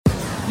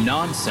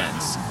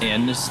Nonsense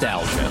and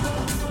Nostalgia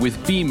with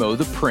BMO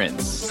the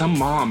Prince. Some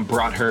mom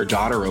brought her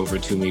daughter over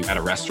to me at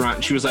a restaurant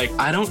and she was like,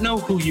 I don't know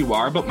who you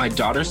are, but my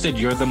daughter said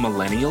you're the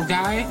millennial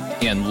guy.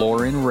 And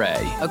Lauren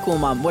Ray. A cool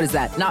mom. What is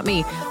that? Not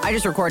me. I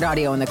just record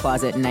audio in the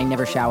closet and I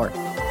never shower.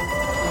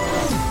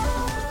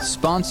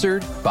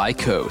 Sponsored by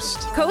Coast.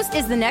 Coast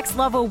is the next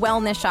level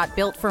wellness shot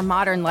built for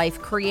modern life,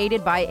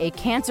 created by a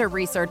cancer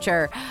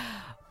researcher.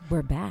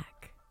 We're back.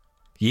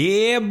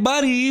 Yeah,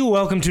 buddy.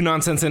 Welcome to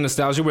Nonsense and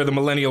Nostalgia, where the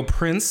millennial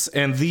prince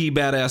and the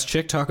badass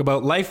chick talk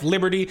about life,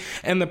 liberty,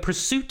 and the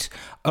pursuit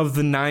of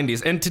the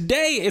 90s. And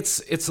today it's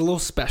a little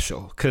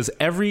special because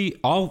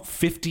all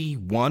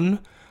 51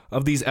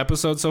 of these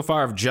episodes so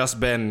far have just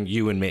been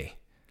you and me.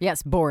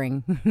 Yes,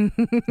 boring. Well,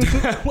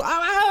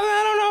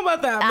 I don't know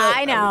about that. But,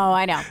 I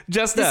know.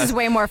 Just this is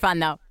way more fun,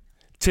 though.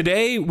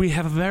 Today, we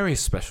have a very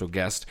special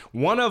guest.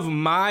 One of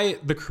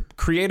the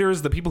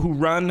creators, the people who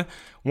run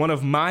one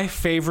of my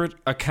favorite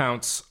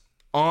accounts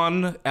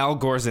on Al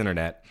Gore's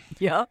internet.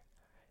 Yeah.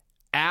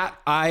 At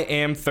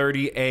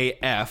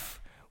IAM30AF,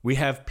 we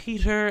have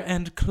Peter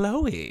and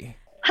Chloe.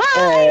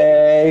 Hi!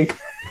 Hey!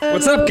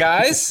 What's up,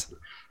 guys?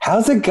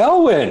 How's it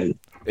going?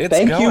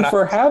 Thank going. you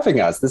for having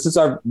us. This is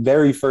our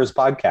very first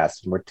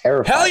podcast, and we're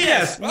terrified. Hell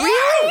yes!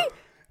 Really?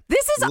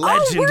 This is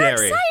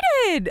legendary. Oh,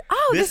 we're excited.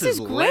 Oh, this is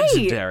great.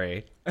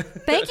 Legendary.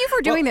 Thank you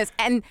for doing this.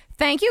 And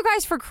thank you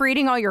guys for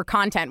creating all your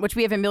content, which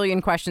we have a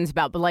million questions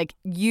about. But like,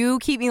 you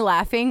keep me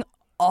laughing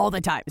all the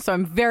time. So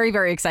I'm very,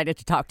 very excited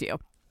to talk to you.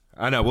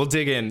 I know. We'll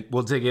dig in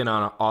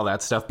on all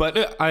that stuff.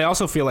 But I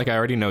also feel like I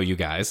already know you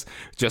guys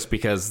just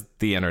because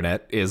the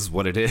internet is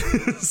what it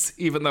is,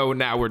 even though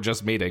now we're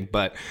just meeting.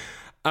 But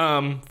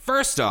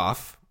first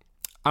off,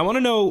 I want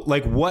to know,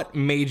 like, what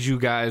made you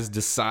guys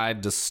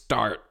decide to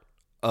start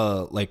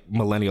a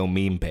millennial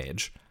meme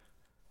page?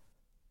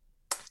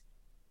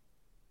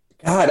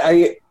 God,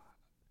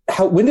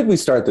 when did we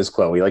start this,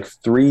 Chloe? Like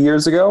 3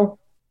 years ago?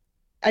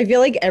 I feel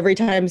like every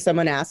time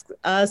someone asks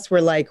us,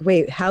 we're like,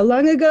 wait, how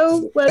long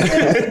ago was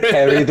it?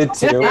 Carry the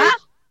two.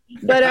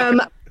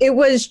 But it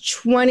was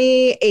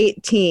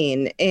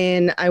 2018,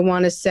 and I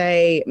want to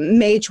say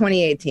May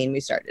 2018 we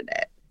started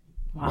it.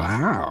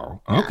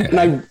 Wow. Okay. And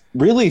I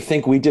really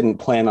think we didn't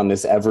plan on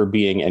this ever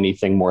being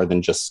anything more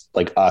than just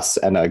like us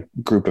and a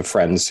group of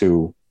friends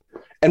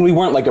and we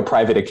weren't like a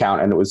private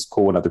account, and it was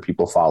cool when other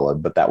people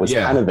followed, but that was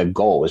kind of the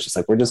goal. It's just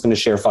like, we're just going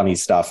to share funny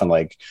stuff and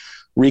like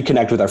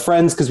reconnect with our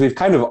friends, because we've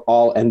kind of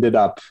all ended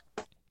up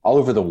all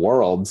over the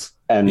world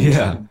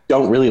and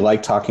don't really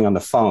like talking on the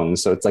phone.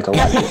 So it's like a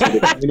lot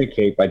easier to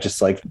communicate by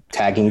just like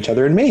tagging each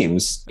other in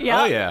memes.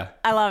 Yeah. Oh, yeah.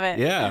 I love it.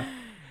 Yeah.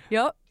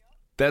 Yep.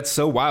 That's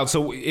so wild.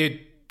 So it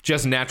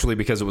just naturally,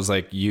 because it was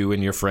like you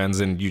and your friends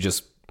and you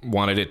just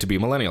wanted it to be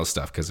millennial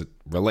stuff because it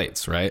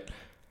relates, right?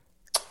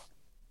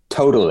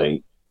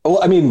 Totally. Well,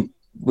 I mean,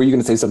 were you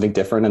going to say something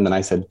different? And then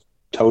I said,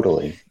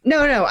 totally.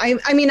 No.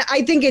 I mean,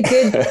 I think it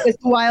did take us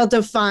a while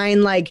to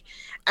find like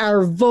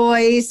our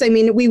voice. I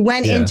mean, we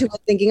went into it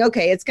thinking,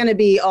 okay, it's going to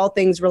be all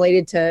things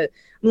related to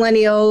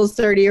millennials,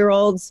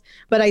 30-year-olds.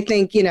 But I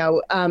think,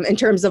 in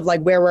terms of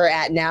like where we're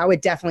at now,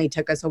 it definitely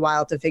took us a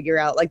while to figure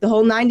out like the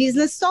whole 90s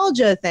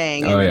nostalgia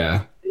thing. Oh,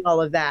 yeah. All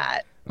of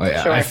that. Oh,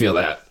 yeah. Sure. I feel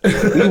that.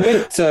 We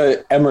went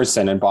to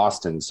Emerson in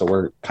Boston, so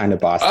we're kind of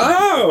Boston.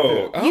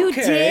 Oh, okay. You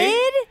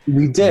did?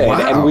 We did.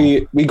 Wow. And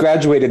we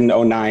graduated in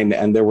 2009,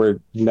 and there were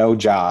no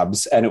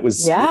jobs. And it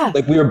was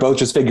like we were both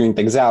just figuring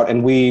things out.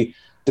 And we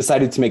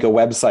decided to make a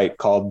website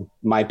called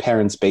My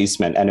Parents'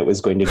 Basement. And it was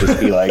going to just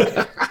be like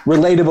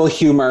relatable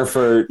humor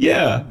for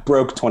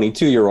broke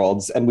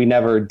 22-year-olds. And we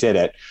never did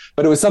it.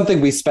 But it was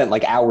something we spent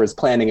like hours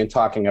planning and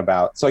talking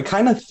about. So I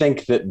kind of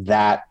think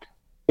that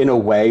in a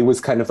way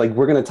was kind of like,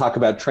 we're going to talk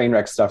about train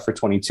wreck stuff for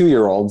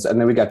 22-year-olds. And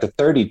then we got to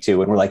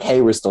 32 and we're like,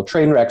 hey, we're still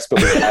train wrecks, but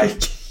we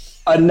have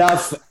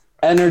enough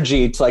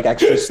energy to like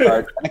actually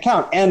start an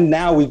account. And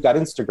now we've got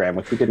Instagram,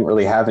 which we didn't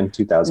really have in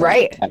 2000.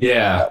 Right.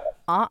 Yeah.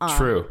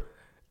 True.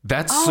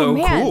 That's so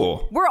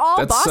cool. We're all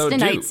That's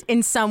Bostonites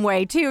in some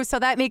way too, so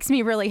that makes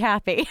me really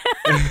happy.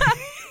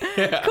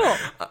 Cool.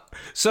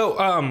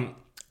 So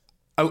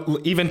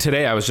even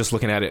today I was just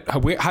looking at it.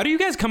 How do you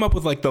guys come up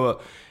with like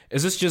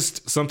is this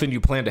just something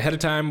you planned ahead of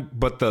time,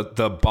 but the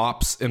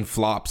bops and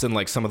flops and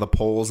like some of the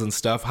polls and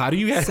stuff? How do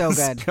you guys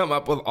come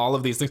up with all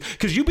of these things?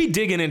 Because you be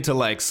digging into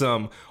like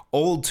some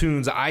old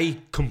tunes I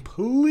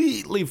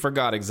completely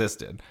forgot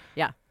existed.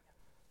 Yeah.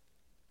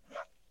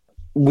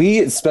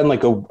 We spend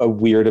like a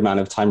weird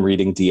amount of time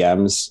reading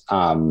DMs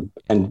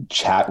and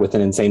chat with an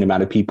insane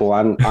amount of people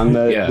on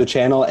the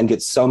channel and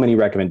get so many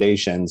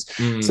recommendations.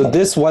 So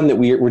this one that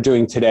we're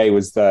doing today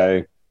was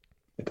the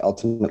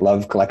Ultimate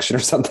Love Collection or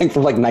something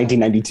from like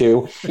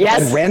 1992.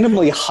 Yes. And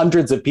randomly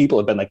hundreds of people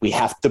have been like, we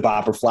have to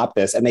bop or flop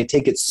this. And they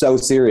take it so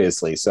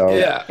seriously. So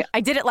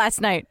I did it last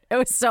night. It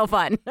was so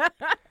fun.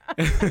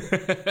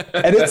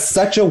 And it's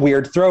such a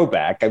weird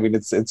throwback. I mean,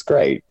 it's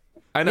great.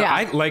 I know.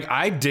 Yeah.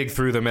 I dig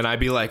through them and I'd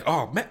be like,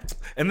 oh man.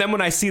 And then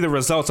when I see the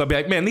results, I'll be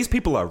like, man, these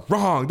people are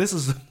wrong. This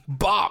is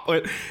bop.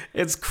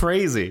 It's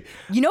crazy.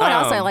 You know what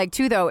else I like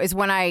too, though, is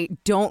when I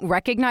don't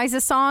recognize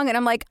a song and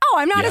I'm like, oh,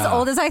 I'm not as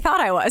old as I thought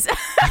I was.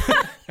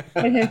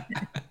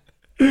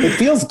 It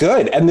feels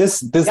good. And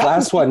this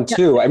last one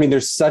too. I mean,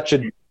 there's such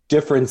a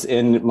difference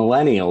in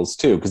millennials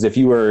too. Because if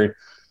you were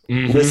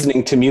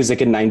listening to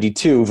music in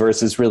 92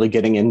 versus really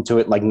getting into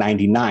it like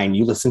 99,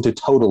 you listen to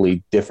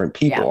totally different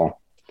people.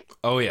 Yeah.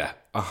 Oh yeah.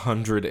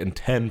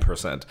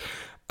 110%.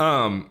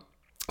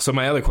 So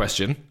my other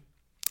question,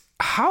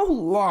 how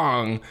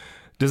long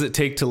does it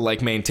take to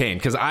like maintain?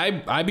 Because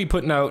I be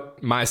putting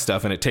out my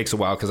stuff and it takes a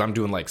while because I'm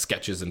doing like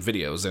sketches and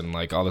videos and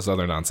like all this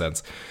other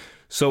nonsense.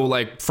 So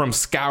like from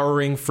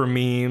scouring for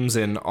memes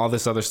and all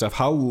this other stuff,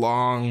 how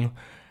long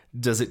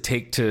does it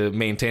take to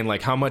maintain?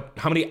 Like how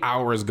many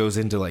hours goes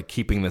into like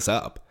keeping this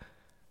up?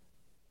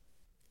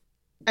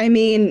 I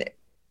mean,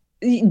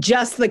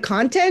 just the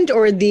content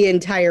or the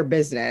entire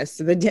business,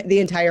 the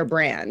entire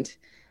brand?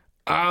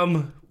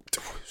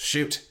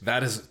 Shoot,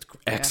 that is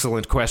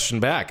excellent question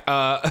back.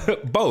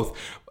 Both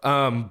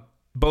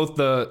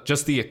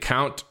just the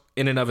account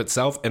in and of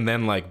itself and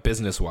then like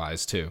business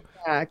wise too.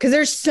 Yeah, because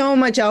there's so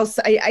much else.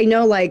 I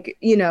know, like,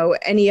 you know,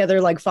 any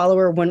other like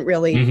follower wouldn't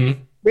really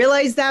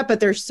realize that, but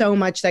there's so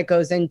much that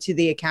goes into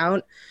the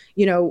account,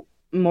 you know,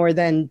 more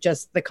than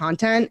just the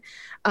content.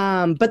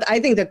 But I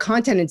think the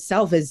content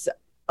itself is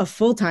a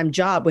full-time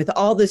job with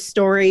all the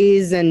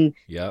stories and,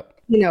 you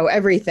know,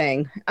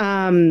 everything.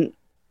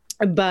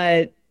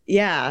 But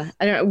yeah,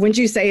 I don't know. Wouldn't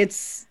you say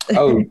it's?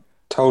 Oh,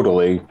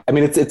 totally. I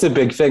mean, it's a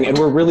big thing, and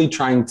we're really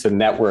trying to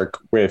network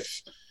with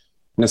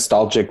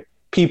nostalgic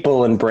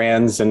people and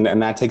brands, and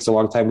that takes a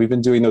long time. We've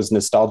been doing those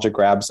nostalgia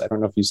grabs. I don't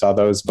know if you saw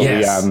those, but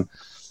we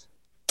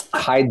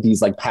hide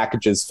these like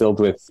packages filled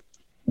with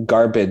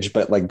garbage,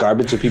 but like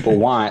garbage that people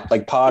want,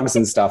 like Pogs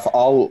and stuff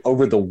all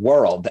over the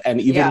world, and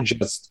even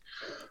just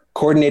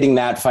coordinating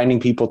that, finding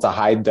people to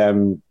hide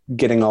them,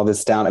 getting all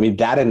this down. I mean,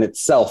 that in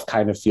itself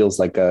kind of feels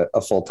like a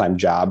full-time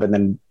job. And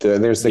then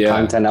there's the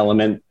content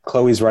element.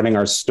 Chloe's running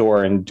our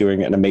store and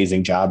doing an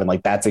amazing job. And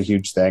like, that's a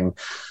huge thing.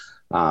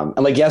 And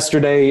like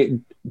yesterday,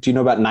 do you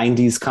know about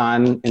 90s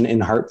Con in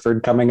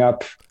Hartford coming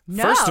up?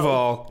 No. First of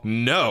all,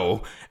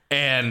 no.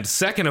 And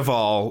second of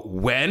all,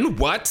 when?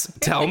 What?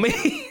 Tell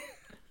me.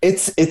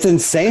 It's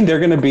insane. There are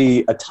going to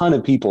be a ton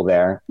of people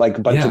there, like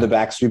a bunch of the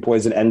Backstreet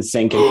Boys and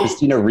NSYNC and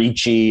Christina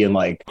Ricci and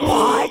like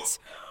what?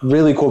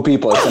 Really cool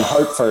people. It's in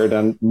Hartford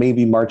on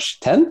maybe March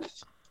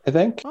 10th, I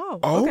think.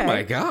 Oh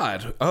my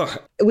God. Oh.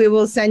 We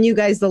will send you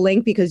guys the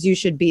link because you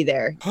should be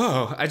there.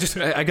 Oh, I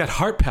got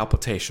heart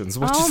palpitations.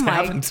 What just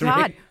happened to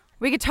me?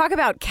 We could talk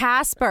about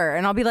Casper,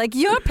 and I'll be like,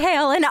 you're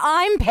pale, and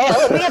I'm pale,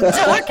 and we have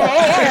dark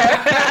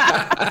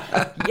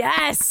hair.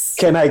 Yes.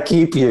 Can I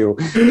keep you?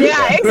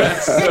 Yeah,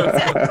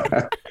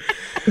 exactly.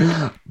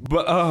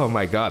 But oh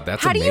my God,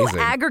 that's How amazing. do you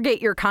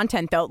aggregate your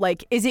content though?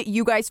 Like, is it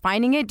you guys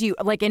finding it? Do you,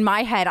 like, in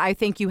my head, I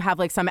think you have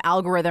like some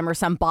algorithm or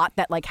some bot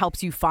that like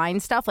helps you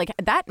find stuff. Like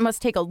that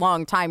must take a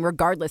long time,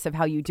 regardless of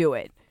how you do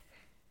it.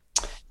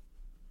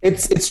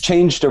 It's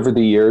changed over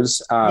the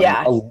years.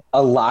 A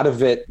lot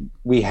of it,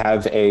 we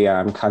have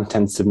a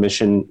content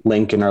submission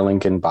link in our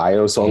link in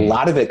bio. So a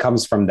lot of it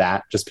comes from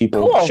that, just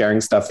people sharing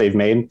stuff they've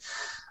made.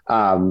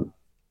 And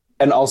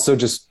also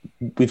just,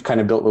 we've kind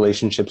of built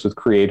relationships with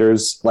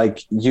creators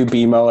like you,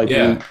 BMO.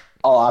 Like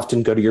I'll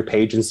often go to your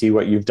page and see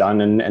what you've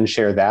done and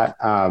share that.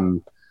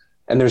 And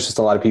there's just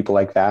a lot of people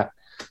like that.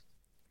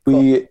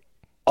 We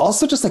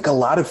also just like a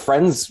lot of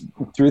friends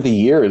through the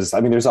years.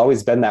 I mean, there's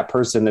always been that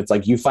person that's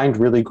like, you find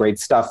really great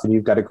stuff and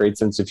you've got a great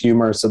sense of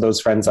humor. So those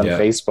friends on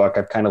Facebook,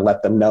 I've kind of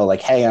let them know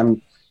like, hey,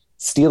 I'm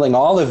stealing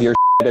all of your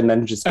shit, and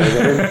then just go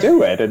there and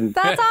do it. And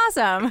that's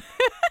awesome.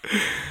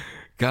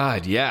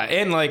 God, yeah.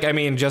 And like, I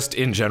mean, just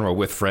in general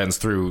with friends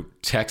through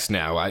text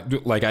now,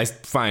 I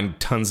find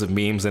tons of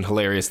memes and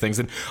hilarious things.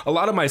 And a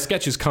lot of my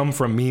sketches come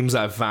from memes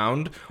I've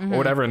found or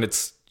whatever. And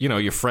it's, you know,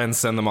 your friends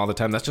send them all the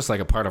time. That's just like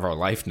a part of our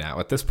life now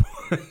at this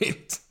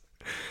point.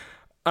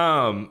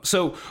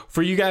 So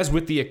for you guys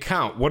with the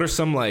account, what are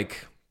some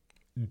like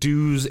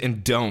do's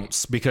and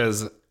don'ts?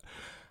 Because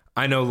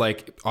I know,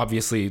 like,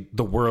 obviously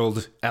the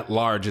world at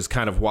large is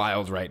kind of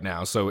wild right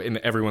now. So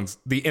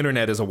the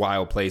internet is a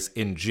wild place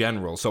in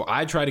general. So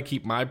I try to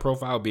keep my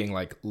profile being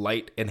like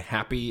light and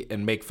happy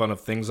and make fun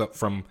of things up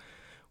from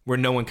where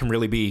no one can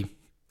really be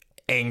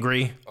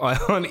angry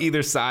on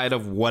either side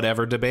of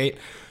whatever debate.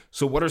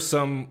 So what are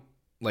some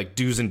like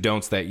do's and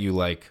don'ts that you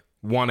like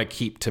want to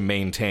keep to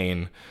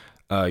maintain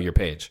your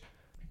page?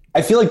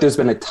 I feel like there's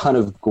been a ton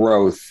of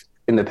growth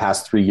in the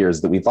past 3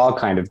 years that we've all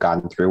kind of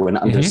gone through and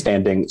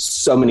understanding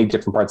so many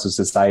different parts of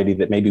society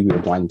that maybe we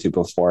were blind to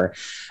before.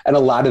 And a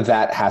lot of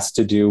that has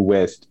to do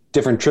with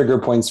different trigger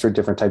points for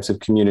different types of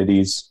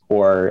communities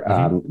or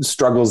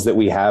struggles that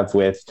we have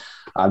with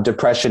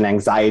depression,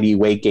 anxiety,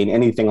 weight gain,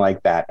 anything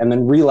like that. And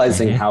then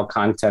realizing how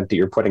content that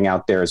you're putting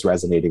out there is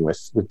resonating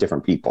with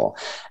different people.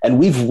 And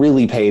we've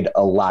really paid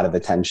a lot of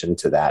attention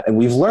to that. And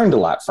we've learned a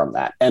lot from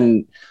that.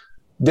 And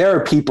there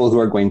are people who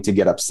are going to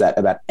get upset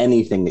about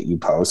anything that you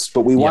post,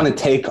 but we want to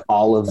take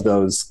all of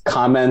those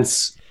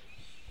comments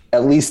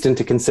at least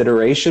into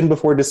consideration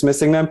before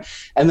dismissing them.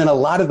 And then a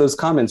lot of those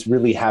comments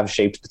really have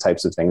shaped the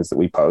types of things that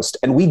we post.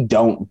 And we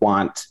don't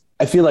want,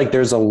 I feel like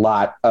there's a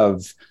lot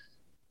of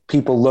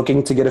people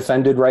looking to get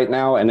offended right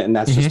now. And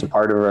that's just a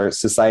part of our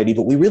society,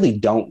 but we really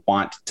don't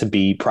want to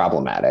be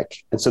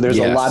problematic. And so there's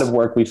a lot of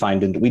work we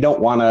find, and we don't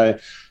want to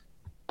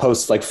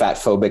post like fat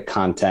phobic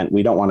content.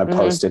 We don't want to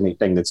post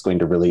anything that's going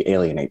to really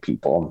alienate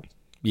people.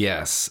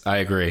 Yes, I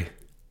agree.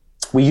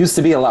 We used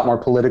to be a lot more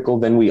political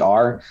than we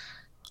are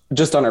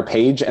just on our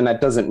page. And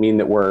that doesn't mean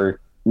that we're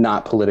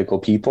not political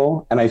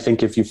people. And I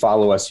think if you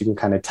follow us, you can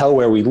kind of tell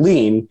where we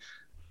lean,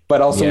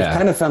 but also we've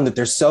kind of found that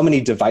there's so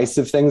many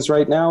divisive things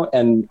right now.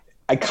 And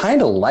I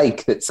kind of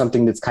like that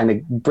something that's kind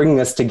of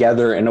bringing us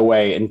together in a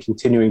way and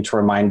continuing to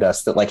remind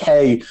us that like,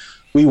 hey,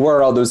 we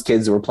were all those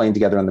kids that were playing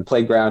together on the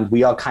playground.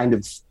 We all kind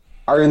of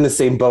are in the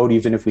same boat,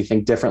 even if we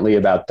think differently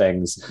about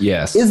things.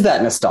 Yes. Is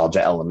that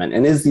nostalgia element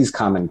and is these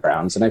common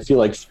grounds? And I feel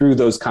like through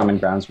those common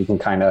grounds, we can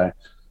kind of,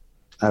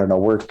 I don't know,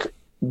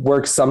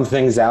 work some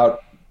things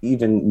out,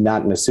 even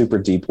not in a super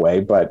deep way,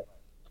 but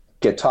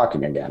get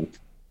talking again.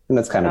 And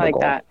that's kind of the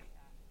goal. That.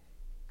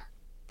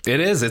 It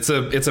is. It's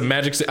a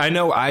magic. I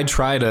know I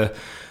try to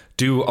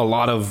do a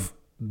lot of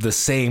the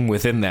same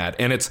within that.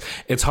 And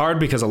it's hard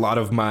because a lot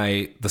of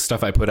the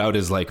stuff I put out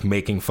is like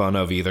making fun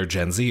of either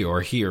Gen Z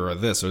or here or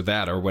this or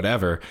that or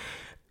whatever.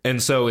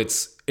 And so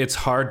it's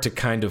hard to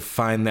kind of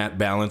find that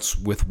balance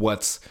with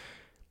what's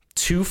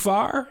too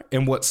far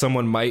and what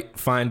someone might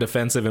find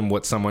offensive and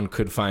what someone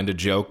could find a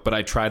joke. But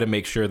I try to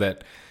make sure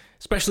that,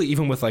 especially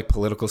even with like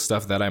political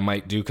stuff that I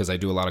might do, because I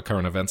do a lot of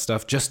current event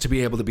stuff, just to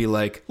be able to be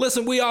like,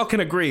 listen, we all can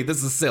agree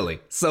this is silly.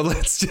 So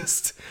let's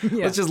just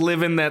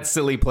live in that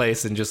silly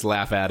place and just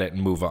laugh at it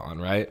and move on,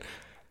 right?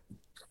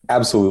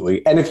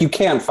 Absolutely. And if you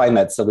can't find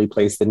that silly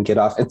place, then get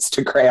off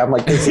Instagram.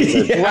 Like this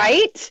is it.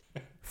 Right?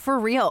 For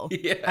real.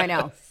 Yes. I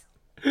know.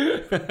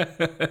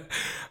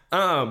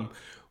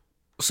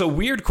 So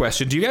weird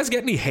question. Do you guys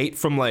get any hate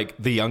from like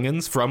the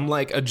youngins from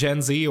like a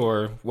Gen Z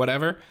or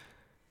whatever?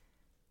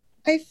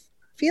 I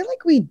feel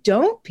like we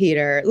don't,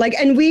 Peter. Like,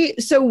 and we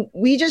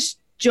just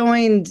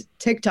joined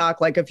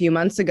TikTok like a few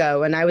months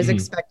ago, and I was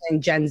expecting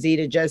Gen Z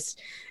to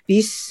just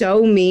be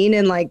so mean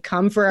and like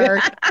come for our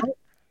account.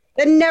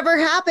 That never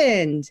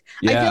happened.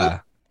 Yeah. I feel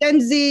like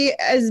Gen Z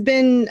has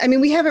been, I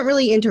mean, we haven't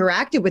really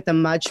interacted with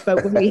them much,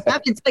 but when we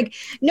have, it's like,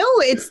 no,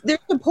 they're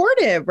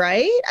supportive,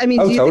 right? I mean,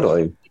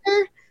 totally.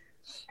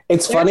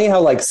 It's funny how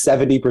like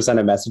 70%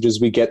 of messages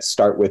we get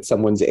start with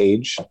someone's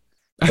age.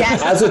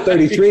 Yes. As a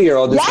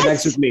 33-year-old that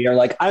connects with me, are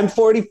like, I'm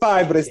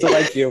 45, but I still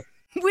like you.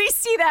 We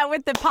see that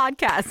with the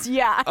podcast.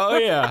 Yeah. Oh,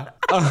 yeah.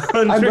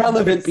 100%. I'm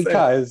relevant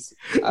because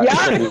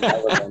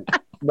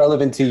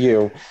relevant to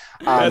you.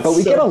 But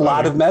we get a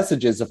lot of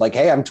messages of like,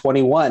 hey, I'm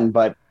 21,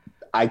 but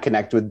I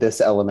connect with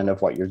this element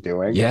of what you're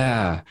doing.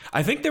 Yeah.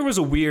 I think there was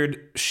a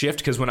weird shift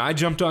because when I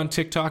jumped on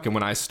TikTok and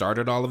when I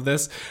started all of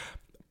this,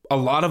 a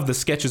lot of the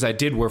sketches I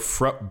did were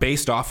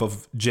based off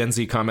of Gen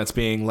Z comments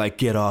being like,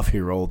 get off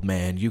here, old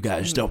man. You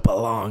guys don't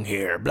belong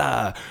here.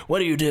 Blah.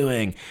 What are you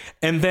doing?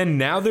 And then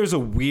now there's a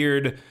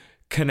weird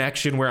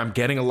connection where I'm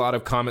getting a lot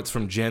of comments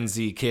from Gen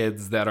Z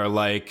kids that are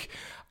like,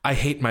 I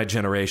hate my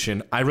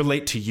generation. I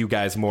relate to you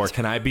guys more.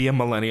 Can I be a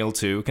millennial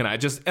too? Can I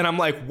just, and I'm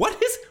like, what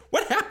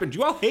happened?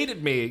 You all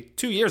hated me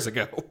 2 years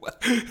ago.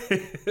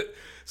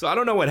 So I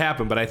don't know what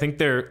happened, but I think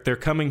they're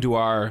coming to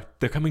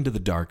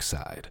the dark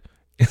side.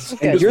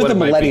 You're the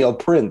millennial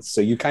prince, so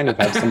you kind of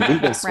have some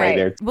weakness right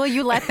there. Will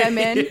you let them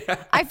in?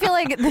 I feel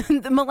like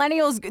the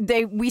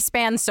millennials, we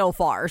span so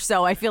far,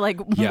 so I feel like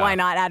why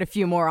not add a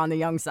few more on the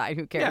young side?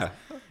 Who cares?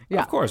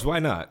 Yeah, of course. Why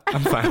not?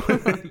 I'm fine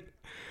with it.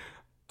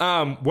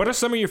 What are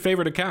some of your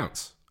favorite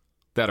accounts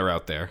that are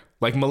out there,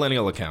 like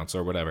millennial accounts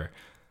or whatever?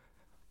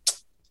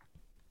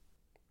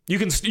 You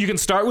can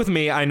start with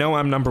me. I know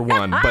I'm number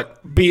one,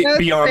 but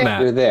beyond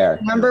that, you're there.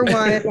 Number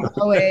one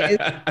always.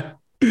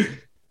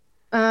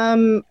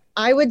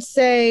 I would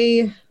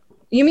say,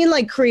 you mean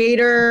like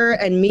creator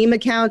and meme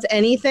accounts,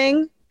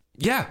 anything?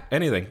 Yeah,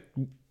 anything.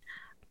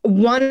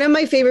 One of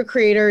my favorite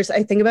creators,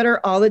 I think about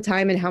her all the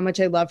time and how much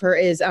I love her,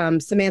 is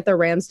Samantha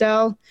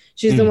Ramsdell.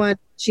 She's the one,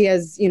 she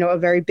has, a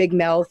very big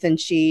mouth and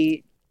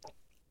she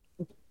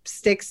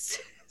sticks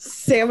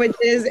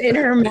sandwiches in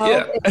her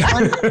mouth.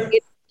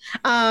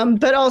 Yeah.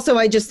 But also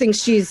I just think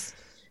she's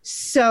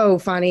so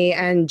funny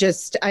and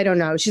just, I don't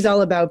know, she's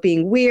all about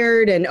being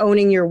weird and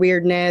owning your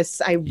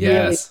weirdness. I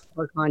really love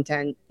her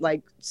content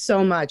like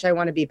so much. I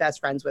want to be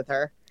best friends with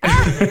her.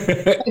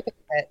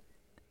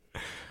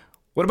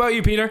 What about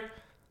you, Peter?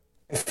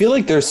 I feel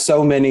like there's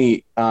so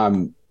many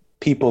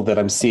people that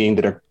I'm seeing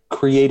that are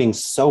creating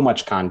so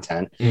much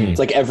content. It's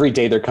like every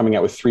day they're coming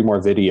out with 3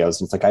 more videos.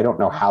 And it's like, I don't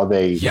know how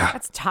they... Yeah.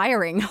 That's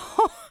tiring.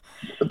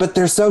 But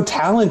they're so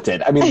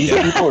talented. I mean, these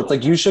people, it's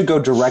like you should go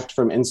direct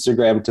from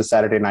Instagram to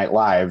Saturday Night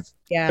Live.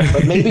 Yeah.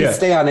 But maybe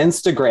stay on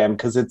Instagram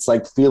because it's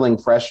like feeling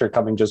fresher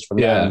coming just from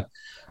them.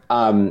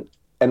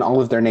 and all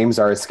of their names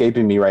are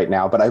escaping me right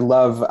now, but I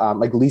love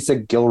like Lisa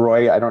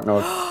Gilroy. I don't know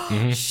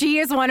if She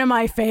is one of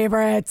my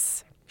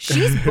favorites.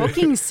 She's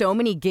booking so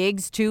many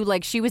gigs too.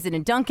 Like she was in a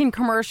Dunkin'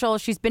 commercial.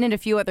 She's been in a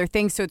few other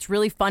things. So it's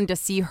really fun to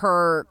see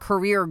her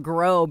career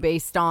grow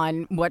based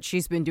on what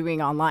she's been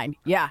doing online.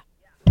 Yeah.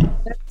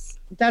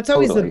 That's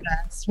always the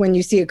best when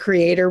you see a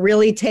creator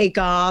really take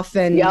off,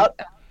 and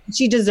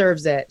she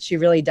deserves it. She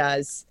really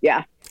does.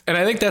 Yeah. And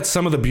I think that's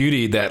some of the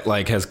beauty that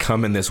like has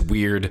come in this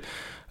weird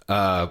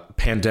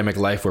pandemic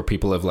life where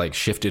people have like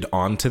shifted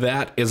onto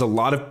that, is a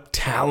lot of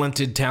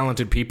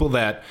talented people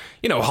that,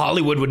 you know,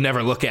 Hollywood would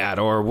never look at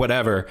or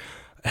whatever,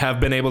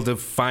 have been able to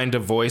find a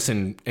voice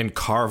and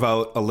carve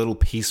out a little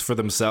piece for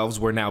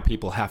themselves where now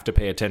people have to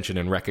pay attention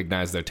and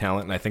recognize their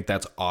talent. And I think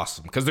that's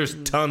awesome because there's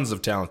tons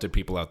of talented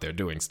people out there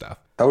doing stuff.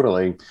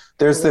 Totally.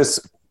 There's this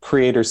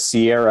creator,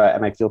 Sierra,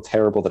 and I feel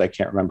terrible that I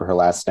can't remember her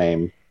last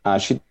name.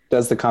 She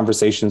does the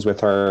conversations with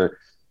her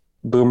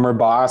boomer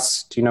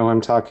boss. Do you know who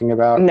I'm talking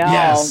about? No.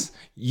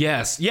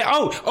 Yes. Yeah.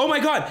 Oh my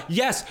God.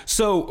 Yes.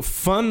 So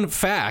fun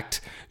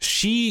fact,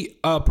 she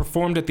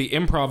performed at the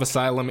Improv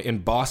Asylum in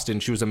Boston.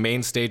 She was a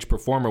main stage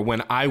performer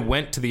when I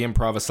went to the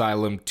Improv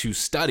Asylum to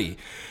study.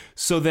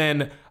 So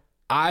then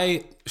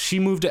she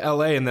moved to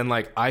LA, and then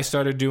like I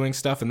started doing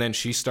stuff, and then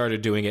she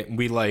started doing it, and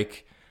we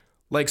like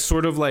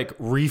sort of like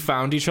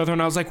refound each other.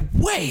 And I was like,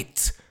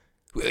 wait,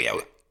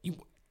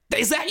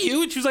 is that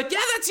you? And she was like,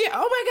 yeah, that's you.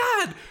 Oh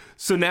my God.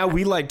 So now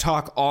we like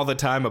talk all the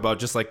time about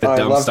just like the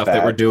dumb stuff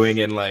that we're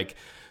doing and like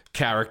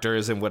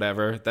characters and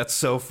whatever. That's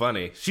so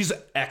funny. She's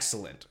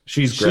excellent.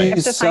 She's great.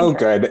 She's so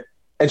good.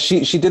 And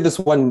she did this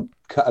one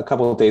a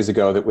couple of days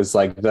ago that was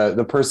like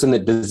the person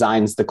that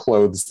designs the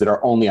clothes that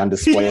are only on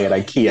display at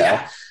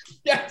IKEA.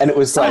 Yeah. And it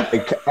was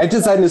like, I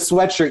designed a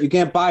sweatshirt. You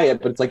can't buy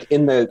it, but it's like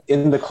in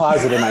the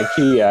closet in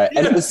IKEA.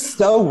 And it was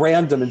so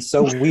random and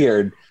so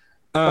weird.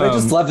 But I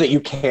just love that you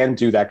can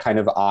do that kind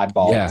of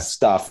oddball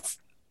stuff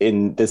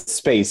in this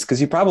space,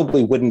 because you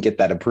probably wouldn't get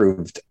that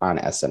approved on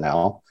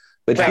SNL.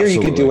 But here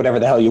you can do whatever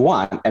the hell you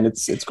want, and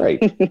it's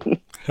great.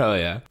 Hell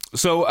yeah.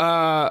 So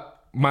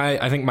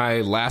I think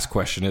my last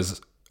question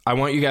is, I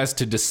want you guys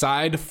to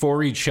decide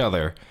for each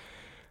other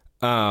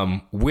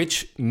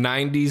which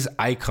 90s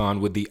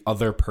icon would the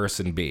other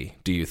person be,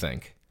 do you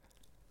think?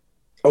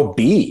 Oh,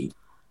 B.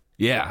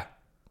 Yeah.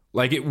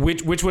 Like,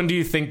 which one do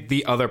you think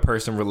the other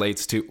person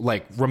relates to,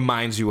 like,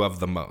 reminds you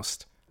of the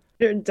most?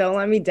 Don't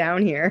let me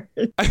down here.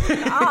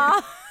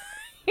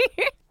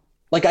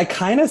 Like, I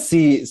kind of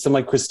see some,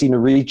 like, Christina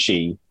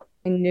Ricci.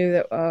 I knew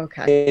that. Oh,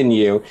 okay. In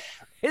you.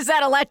 Is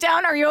that a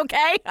letdown? Are you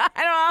okay? I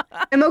don't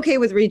know. I'm okay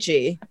with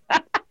Ricci.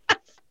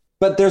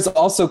 But there's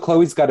also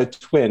Chloe's got a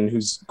twin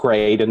who's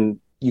great, and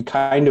you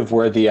kind of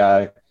were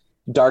the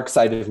dark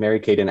side of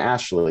Mary-Kate and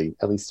Ashley,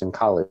 at least in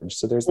college.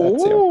 So there's that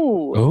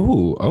too.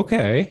 Oh,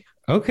 okay.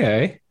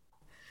 Okay.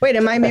 Wait,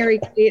 am I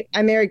Mary-Kate?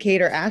 I'm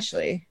Mary-Kate or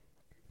Ashley?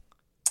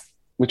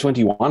 Which one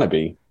do you want to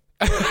be?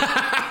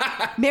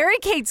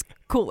 Mary-Kate's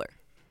cooler.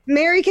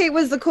 Mary-Kate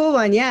was the cool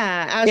one,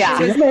 yeah.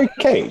 Ashley was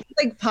Mary-Kate.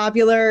 Like not.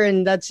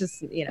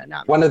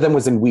 Not one of them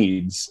was in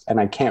Weeds, and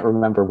I can't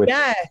remember which.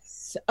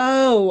 Yes.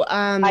 Oh,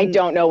 I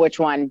don't know which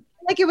one.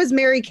 Like it was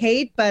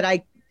Mary-Kate,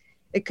 but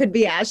it could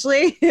be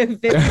Ashley.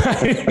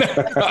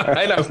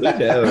 I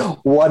know.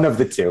 One of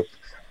the two.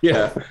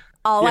 Yeah.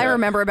 All I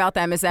remember about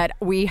them is that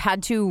we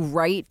had to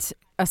write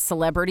a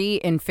celebrity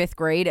in 5th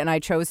grade, and I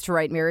chose to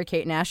write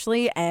Mary-Kate and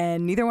Ashley,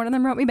 and neither one of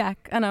them wrote me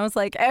back. And I was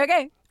like,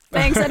 okay,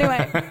 thanks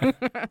anyway.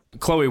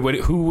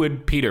 Chloe, who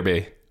would Peter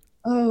be?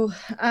 Oh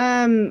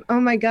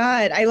my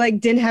God. I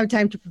didn't have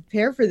time to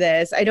prepare for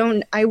this.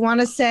 I want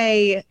to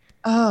say,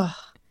 what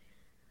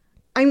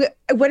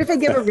if I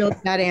give a real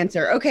bad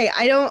answer? Okay.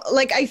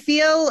 I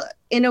feel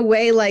in a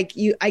way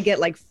I get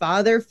like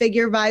father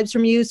figure vibes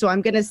from you. So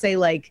I'm going to say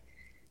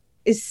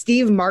is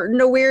Steve Martin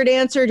a weird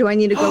answer? Do I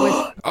need to go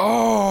with?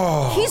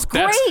 Oh, he's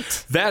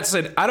great.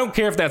 I don't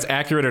care if that's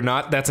accurate or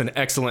not. That's an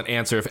excellent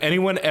answer. If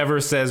anyone ever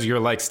says you're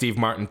like Steve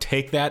Martin,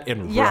 take that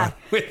and run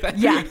with that.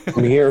 Yeah.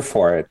 I'm here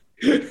for it.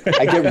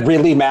 I get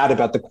really mad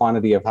about the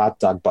quantity of hot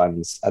dog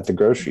buns at the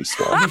grocery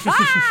store.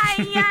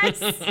 Yes.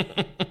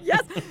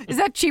 Yes. Is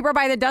that cheaper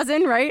by the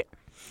dozen, right?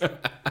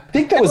 I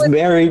think that was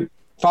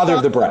Father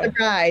of the Bride.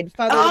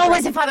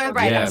 Was it Father of the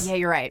Bride? Yes. Oh, yeah,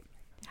 you're right.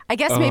 I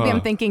guess maybe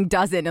I'm thinking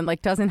dozen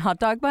and dozen hot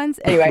dog buns.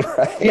 Anyway,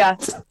 yeah.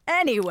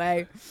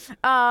 Anyway,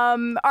 all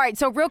right.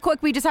 So real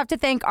quick, we just have to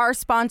thank our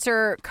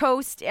sponsor,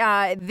 Coast.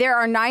 There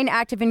are 9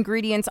 active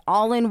ingredients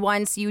all in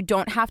one, so you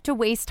don't have to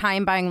waste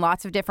time buying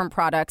lots of different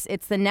products.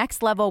 It's the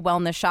next level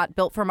wellness shot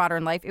built for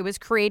modern life. It was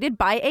created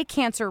by a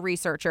cancer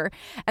researcher.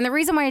 And the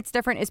reason why it's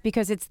different is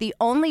because it's the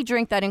only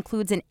drink that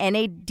includes an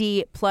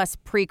NAD+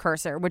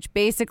 precursor, which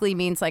basically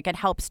means it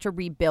helps to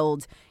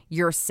rebuild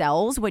your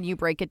cells when you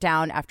break it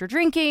down after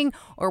drinking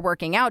or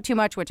working out too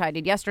much, which I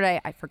did yesterday.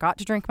 I forgot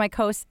to drink my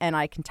Coast, and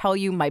I can tell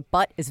you my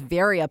butt is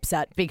very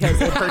upset because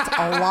it hurts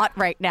a lot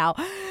right now.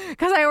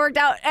 because I worked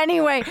out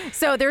anyway.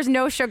 So there's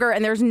no sugar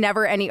and there's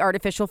never any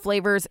artificial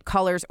flavors,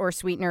 colors, or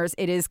sweeteners.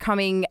 It is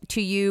coming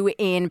to you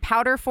in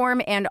powder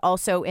form and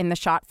also in the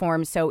shot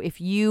form. So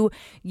if you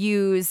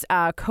use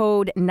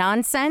code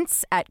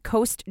NONSENSE at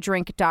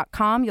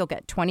coastdrink.com, you'll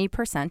get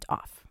 20%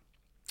 off.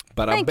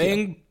 Bada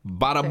bing,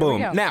 bada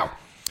boom. Now,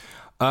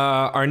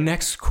 our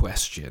next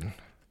question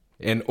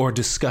or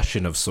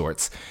discussion of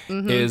sorts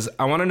is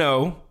I want to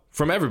know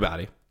from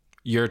everybody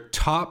your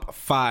top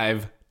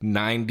 5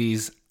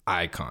 90s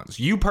icons.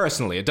 You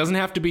personally, it doesn't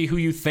have to be who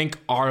you think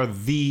are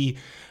the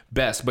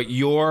best, but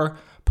your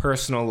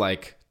personal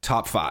like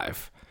top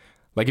 5.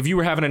 Like if you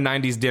were having a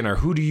 90s dinner,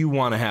 who do you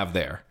want to have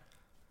there?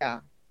 Yeah.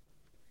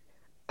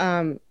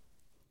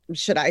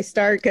 Should I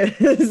start?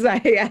 Because I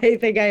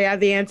think I have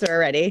the answer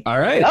already. All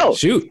right.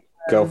 Shoot.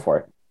 Go for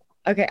it.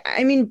 Okay.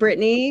 I mean,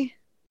 Britney.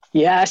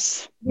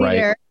 Yes.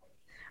 Right.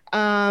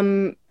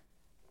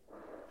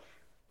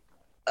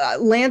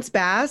 Lance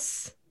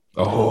Bass.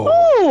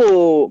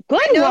 Oh,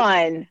 good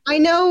one. I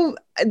know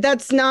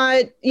that's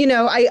not,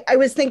 I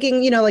was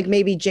thinking, like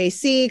maybe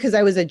JC, because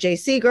I was a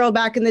JC girl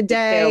back in the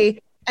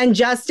day, and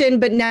Justin,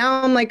 but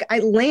now I'm like,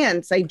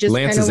 Lance. I just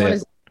kind of want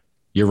to.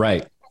 You're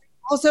right.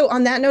 Also,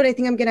 on that note, I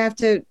think I'm going to have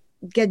to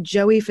get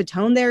Joey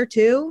Fatone there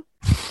too.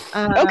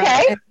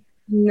 Okay.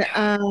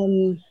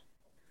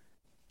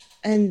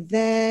 And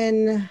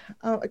then,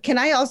 can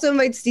I also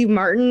invite Steve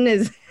Martin?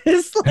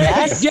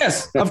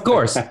 Yes, of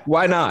course.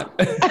 Why not?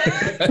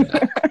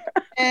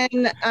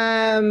 And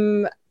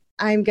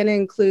I'm gonna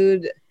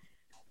include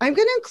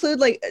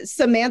like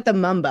Samantha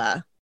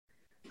Mumba,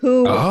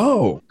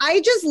 who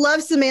I just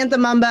love Samantha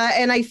Mumba,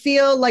 and I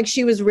feel like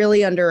she was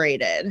really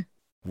underrated.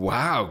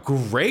 Wow,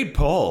 great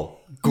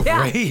pull.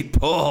 Great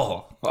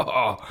pull.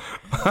 Oh.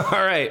 All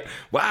right.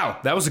 Wow,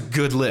 that was a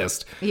good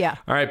list. Yeah.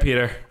 All right,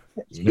 Peter.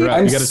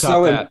 I'm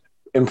so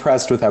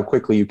impressed with how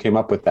quickly you came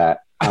up with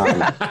that.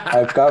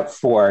 I've got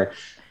 4.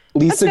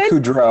 Lisa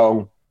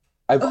Kudrow.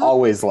 I've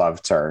always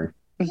loved her.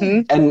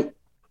 And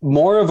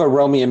more of a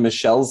Romy and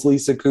Michelle's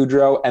Lisa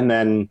Kudrow, and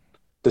then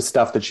the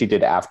stuff that she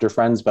did after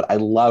Friends, but I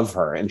love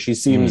her. And she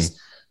seems,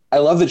 I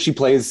love that she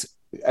plays,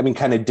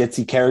 kind of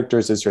ditzy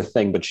characters is her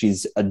thing, but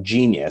she's a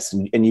genius.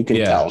 And you can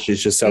tell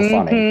she's just so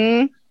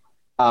funny.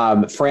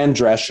 Fran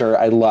Drescher,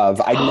 I love.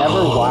 I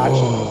never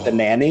watched The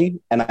Nanny,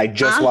 and I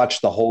just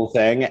watched the whole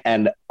thing,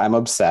 and I'm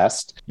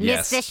obsessed.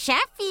 Yes. Mr.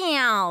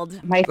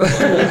 Sheffield. My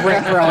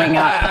favorite growing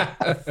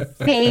up.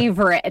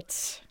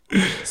 Favorite.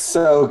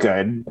 So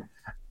good.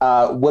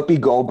 Whoopi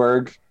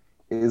Goldberg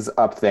is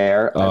up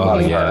there. I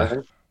love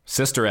her.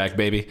 Sister Act,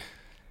 baby.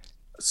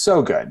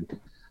 So good.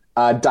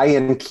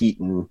 Diane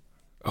Keaton.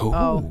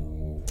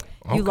 You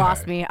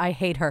lost me. I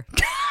hate her.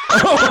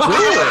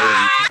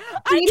 Really?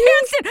 I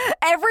can't stand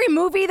every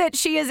movie that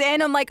she is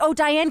in. I'm like,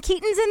 Diane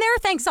Keaton's in there.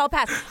 Thanks, I'll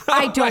pass.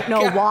 I don't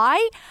know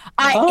why.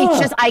 It's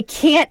just I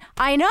can't.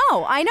 I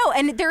know.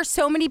 And there's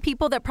so many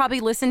people that probably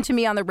listen to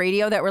me on the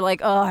radio that were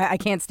like, I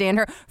can't stand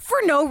her for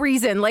no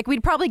reason. Like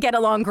we'd probably get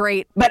along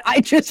great, but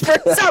I just for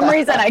some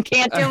reason I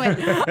can't do it.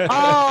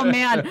 Oh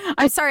man,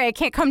 I'm sorry. I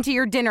can't come to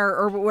your dinner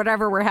or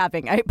whatever we're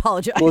having. I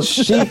apologize. Well,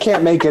 she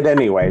can't make it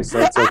anyway, so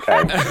it's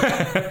okay.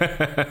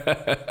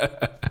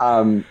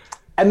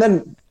 And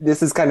then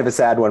this is kind of a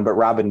sad one, but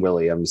Robin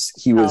Williams,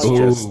 he was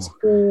just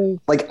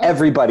like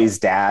everybody's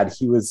dad.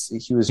 He was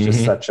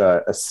just such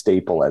a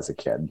staple as a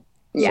kid.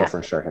 Yeah. So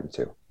for sure him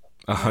too.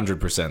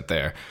 100%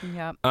 there.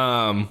 Yep.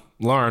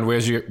 Lauren, where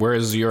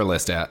is your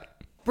list at?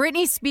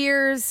 Britney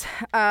Spears.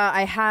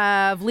 I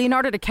have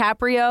Leonardo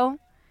DiCaprio,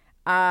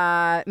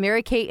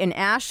 Mary-Kate and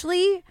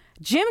Ashley,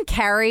 Jim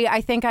Carrey.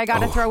 I think I got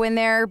to throw in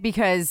there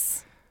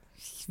because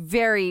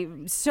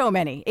so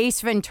many. Ace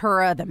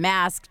Ventura, The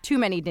Mask, too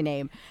many to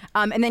name.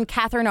 And then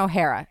Catherine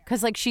O'Hara,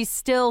 because like she's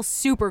still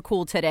super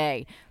cool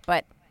today,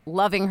 but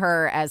loving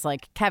her as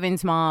like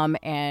Kevin's mom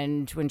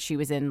and when she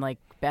was in like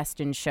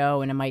Best in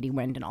Show and A Mighty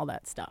Wind and all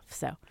that stuff.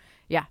 So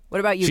yeah. What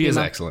about you? She is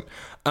Bima? excellent.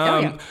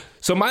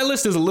 So my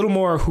list is a little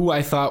more who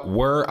I thought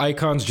were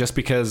icons, just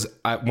because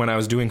when I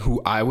was doing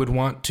who I would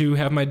want to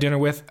have my dinner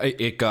with,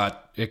 it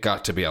got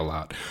to be a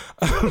lot.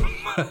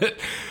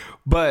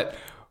 but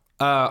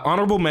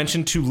honorable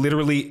mention to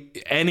literally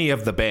any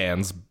of the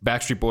bands: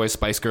 Backstreet Boys,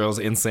 Spice Girls,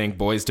 NSYNC,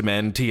 Boyz II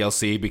Men,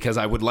 TLC, because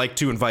I would like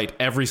to invite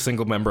every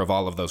single member of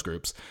all of those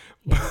groups.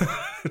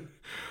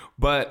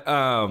 But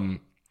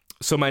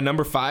so my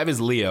number 5 is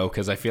Leo,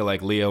 because I feel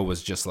like Leo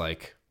was just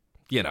like,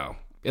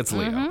 it's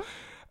Leo.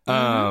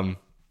 And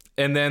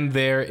then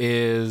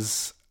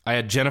I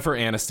had Jennifer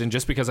Aniston,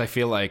 just because I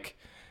feel like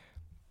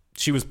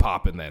she was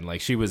popping then,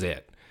 like she was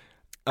it.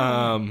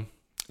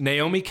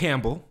 Naomi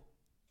Campbell,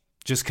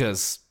 just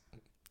because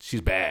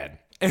she's bad.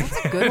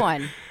 That's a good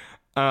one.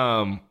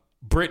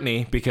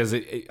 Britney, because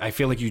I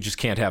feel like you just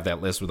can't have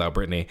that list without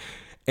Britney.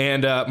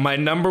 And my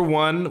number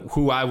 1,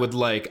 who I would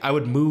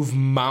move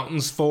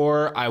mountains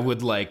for, I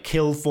would like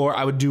kill for,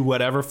 I would do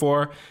whatever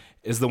for,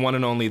 is the one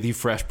and only the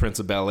Fresh Prince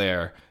of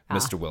Bel-Air,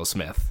 Mr. Will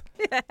Smith.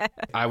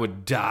 I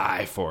would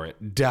die for it.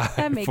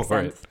 That makes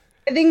sense.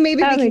 I think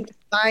maybe we can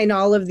combine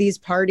all of these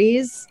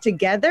parties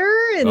together.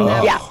 And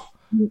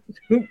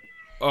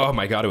Oh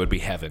my God, it would be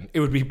heaven. It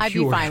would be pure I'd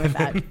be fine with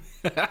heaven.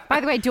 that. By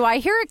the way, do I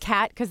hear a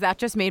cat? Because that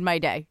just made my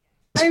day.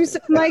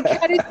 My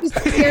cat is just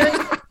staring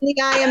in the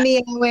eye and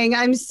meowing.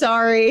 I'm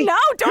sorry. No,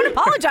 don't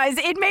apologize.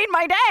 It made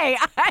my day.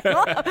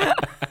 I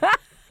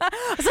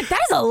was like, that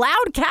is a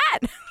loud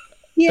cat.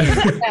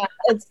 Yeah,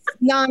 it's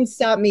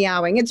nonstop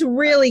meowing. It's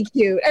really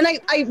cute. And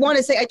I want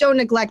to say, I don't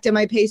neglect him.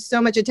 I pay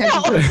so much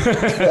attention to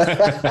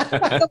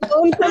him.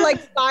 Alone for like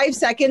 5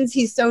 seconds.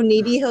 He's so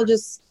needy. He'll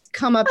just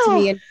come up to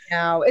me and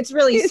meow. It's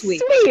really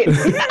sweet.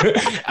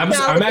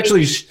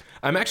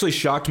 I'm actually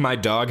shocked my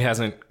dog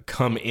hasn't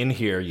come in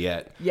here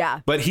yet. Yeah.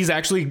 But he's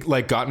actually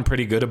like gotten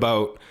pretty good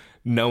about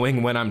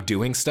knowing when I'm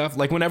doing stuff.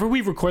 Like whenever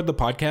we record the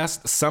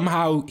podcast,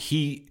 somehow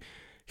he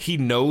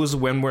knows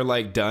when we're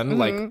like done.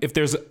 Like if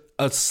there's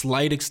a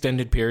slight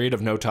extended period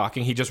of no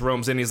talking, he just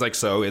roams in. He's like,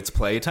 so it's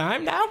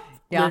playtime now?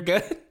 Yeah. We're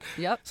good?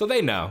 Yep. So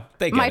they know.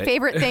 They get My it.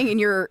 favorite thing in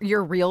your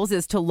reels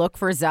is to look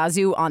for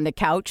Zazu on the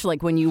couch,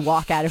 like when you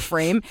walk out of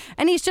frame.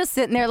 And he's just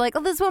sitting there like,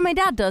 oh, this is what my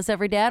dad does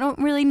every day. I don't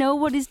really know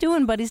what he's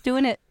doing, but he's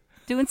doing it.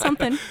 Doing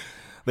something.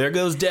 There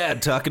goes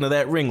Dad talking to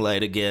that ring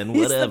light again.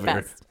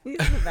 Whatever. He's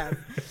the best.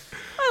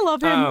 I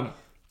love him.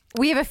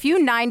 We have a few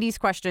 90s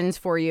questions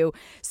for you.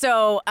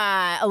 So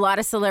a lot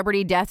of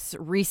celebrity deaths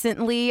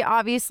recently,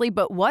 obviously,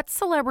 but what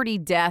celebrity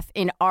death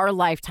in our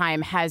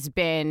lifetime has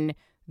been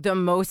the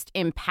most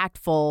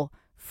impactful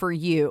for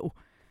you?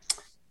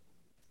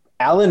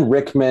 Alan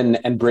Rickman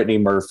and Brittany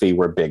Murphy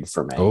were big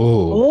for me.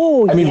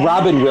 Oh. I mean,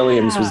 Robin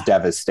Williams was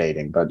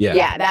devastating, but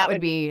Yeah, that's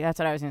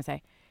what I was going to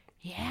say.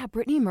 Yeah,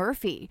 Brittany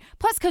Murphy.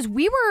 Plus, because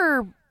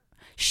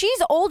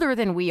she's older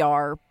than we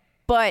are,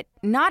 but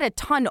not a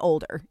ton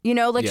older. You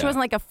know, like she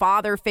wasn't like a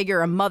father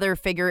figure, a mother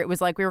figure. It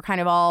was like we were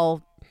kind of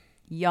all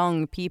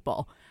young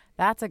people.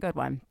 That's a good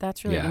one.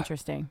 That's really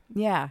interesting.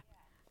 Yeah.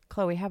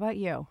 Chloe, how about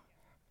you?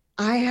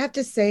 I have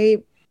to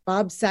say,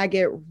 Bob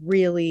Saget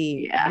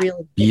really hit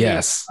me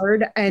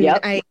hard. And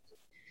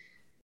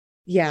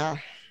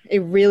it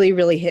really,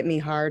 really hit me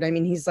hard. I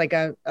mean, he's like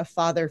a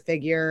father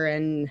figure,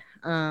 and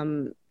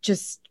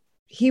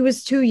he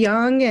was too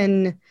young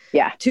and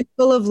too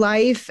full of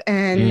life.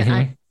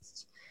 And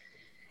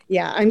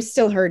I'm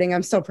still hurting.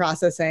 I'm still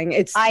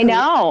processing. I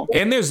know.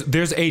 And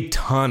there's a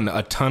ton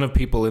of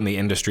people in the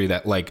industry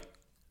that like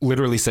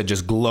literally said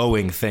just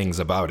glowing things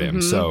about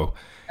him. So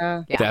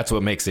that's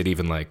what makes it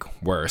even like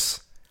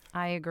worse.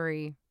 I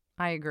agree.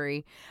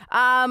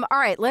 All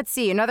right, let's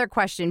see. Another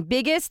question.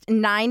 Biggest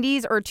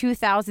 90s or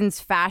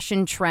 2000s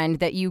fashion trend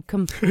that you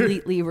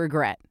completely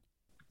regret?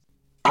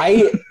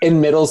 I,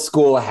 in middle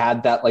school,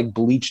 had that like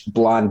bleached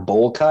blonde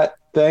bowl cut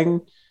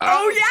thing.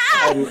 Oh,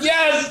 yeah.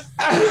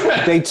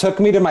 Yes. They took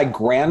me to my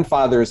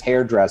grandfather's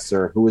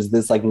hairdresser, who was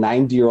this like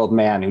 90-year-old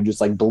man who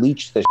just like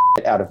bleached the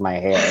shit out of my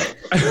hair.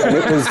 And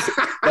it was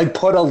like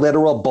put a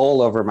literal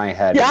bowl over my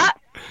head. Yeah.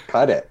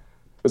 Cut it.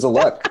 It was a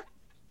look.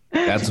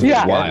 That's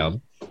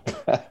wild.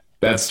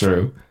 That's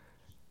true.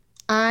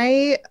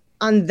 On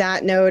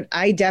that note,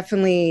 I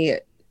definitely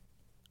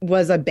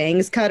was a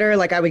bangs cutter.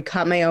 Like I would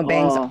cut my own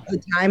bangs all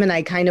the time, and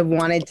I kind of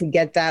wanted to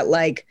get that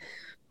like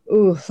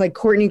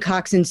Courtney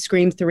Cox in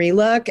Scream 3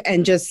 look,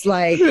 and just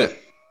like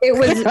it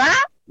was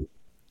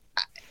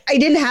I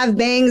didn't have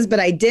bangs, but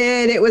I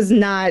did. It was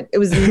not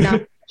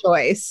a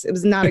choice. It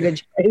was not a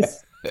good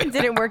choice. It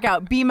didn't work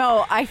out.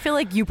 BMO, I feel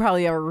like you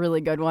probably have a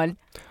really good one.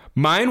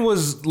 Mine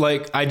was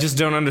like, I just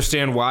don't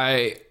understand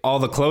why all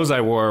the clothes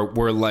I wore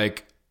were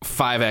like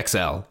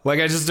 5XL. Like,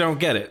 I just don't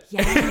get it.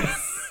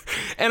 Yes.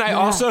 And I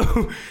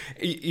also,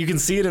 you can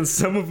see it in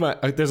some of my,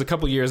 there's a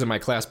couple years in my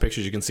class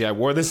pictures, you can see I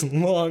wore this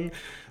long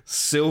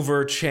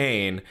silver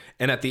chain.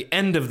 And at the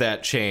end of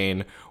that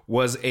chain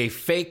was a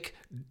fake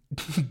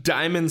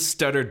diamond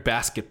studded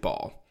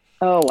basketball.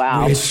 Oh,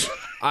 wow. Which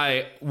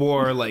I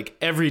wore like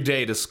every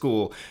day to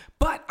school.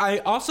 But I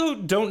also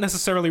don't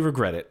necessarily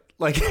regret it.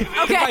 Like,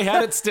 if I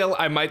had it still,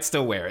 I might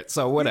still wear it.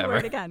 So whatever. Wear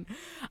it again.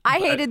 I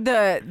hated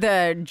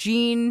the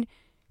jean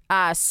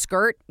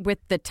skirt with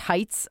the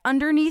tights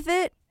underneath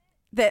it.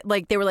 That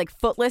like they were like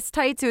footless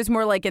tights. It was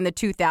more like in the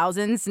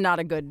 2000s. Not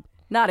a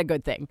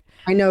good thing.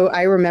 I know.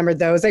 I remember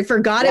those. I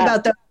forgot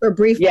about those for a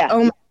brief. Yeah.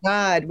 Oh my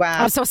God!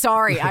 Wow. I'm so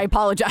sorry. I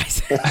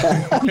apologize.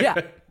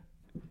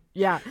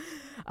 Yeah.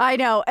 I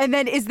know. And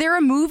then, is there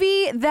a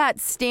movie that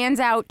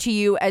stands out to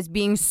you as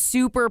being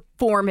super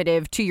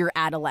formative to your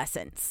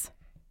adolescence?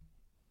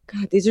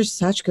 God, these are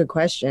such good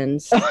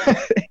questions.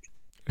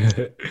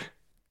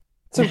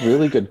 It's a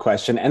really good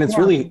question. And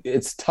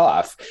it's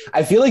tough.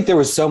 I feel like there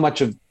was so much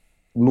of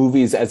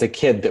movies as a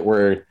kid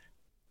that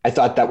I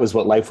thought that was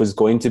what life was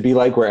going to be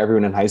like, where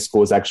everyone in high school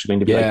was actually going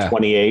to be like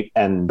 28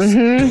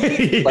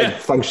 and like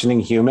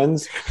functioning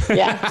humans.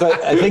 Yeah. So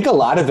I think a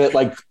lot of it,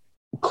 like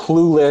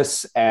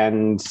Clueless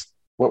and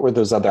what were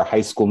those other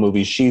high school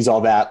movies? She's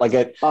All That. Like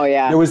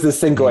there was this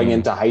thing going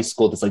into high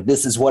school that's like,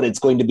 this is what it's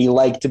going to be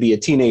like to be a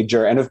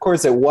teenager. And of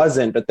course it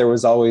wasn't, but there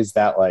was always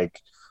that like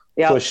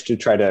push to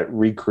try to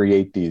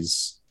recreate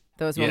those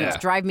moments.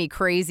 Drive Me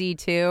Crazy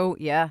too.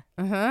 Yeah.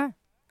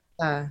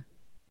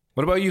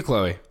 What about you,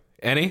 Chloe?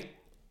 Any?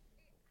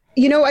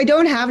 I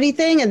don't have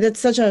anything, and that's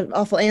such an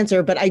awful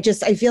answer, but I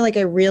feel like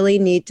I really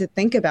need to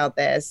think about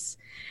this.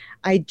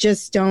 I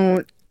just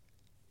don't.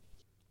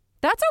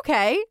 That's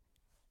okay.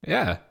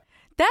 Yeah.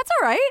 That's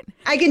all right.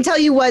 I can tell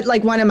you what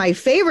like one of my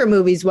favorite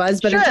movies was,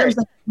 but in terms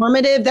of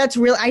formative, that's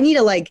real. I need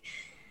to like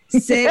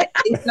sit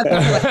and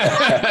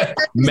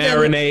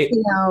marinate.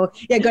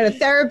 Go to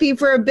therapy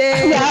for a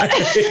bit.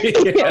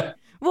 Yeah.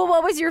 Well,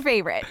 what was your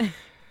favorite?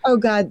 Oh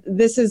God,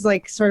 this is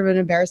like sort of an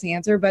embarrassing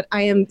answer, but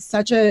I'm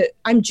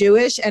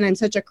Jewish and I'm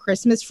such a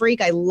Christmas freak.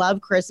 I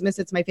love Christmas.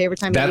 It's my favorite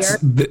time of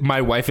year. My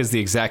wife is the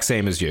exact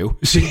same as you.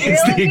 She is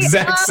the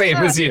exact same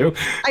as you.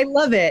 I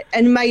love it.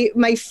 And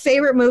my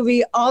favorite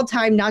movie all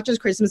time, not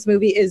just Christmas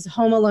movie, is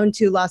Home Alone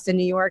 2 Lost in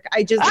New York.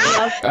 I just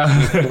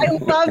I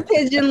love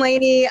Pigeon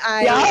Lady.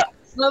 I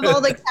love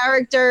all the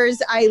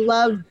characters. I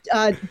love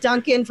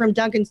Duncan from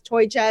Duncan's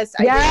Toy Chest.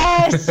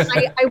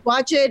 I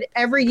watch it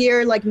every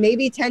year, like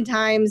maybe 10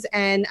 times,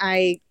 and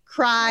I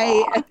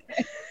cry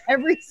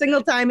every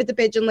single time at the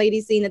Pigeon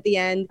Lady scene at the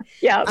end.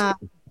 Yeah.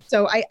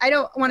 So I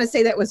don't want to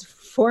say that was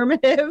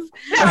formative.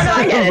 No,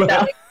 I get it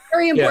though.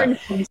 Very important.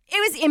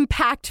 It was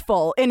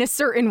impactful in a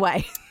certain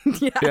way.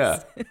 Yes.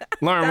 Yeah.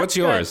 Lauren, what's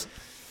yours?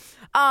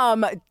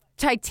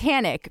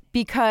 Titanic,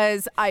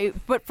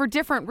 but for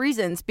different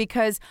reasons,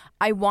 because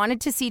I wanted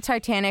to see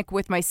Titanic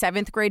with my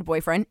 7th grade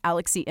boyfriend,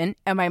 Alex Eaton,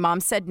 and my mom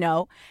said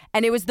no.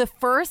 And it was the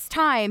first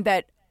time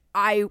that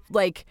I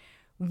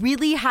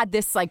really had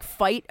this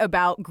fight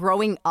about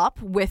growing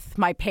up with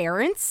my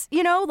parents,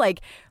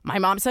 like my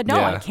mom said, no,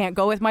 I can't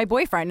go with my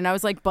boyfriend. And I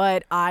was like,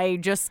 but I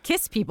just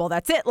kiss people.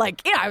 That's it.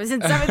 I was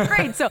in 7th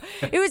grade. So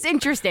it was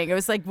interesting. It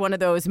was one of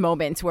those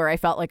moments where I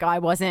felt like I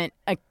wasn't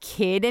a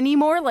kid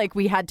anymore. Like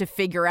we had to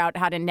figure out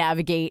how to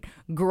navigate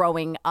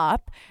growing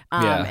up.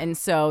 And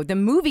so the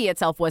movie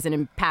itself wasn't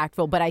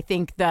impactful, but I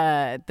think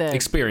the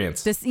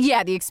experience,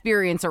 the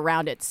experience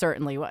around it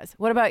certainly was.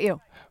 What about you?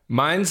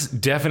 Mine's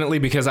definitely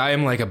because I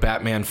am like a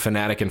Batman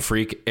fanatic and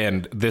freak,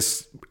 and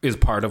this is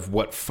part of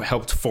what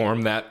helped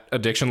form that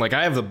addiction. Like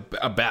I have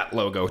a bat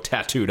logo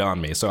tattooed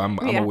on me, so I'm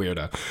a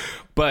weirdo.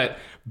 But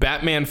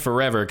Batman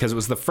Forever, because it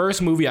was the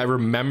first movie I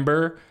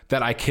remember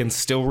that I can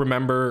still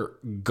remember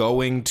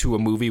going to a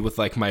movie with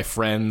like my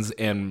friends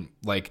and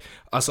like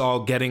us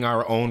all getting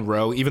our own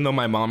row. Even though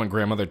my mom and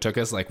grandmother took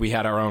us, like we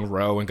had our own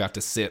row and got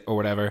to sit or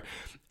whatever.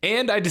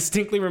 And I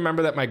distinctly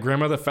remember that my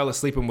grandmother fell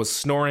asleep and was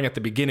snoring at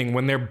the beginning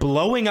when they're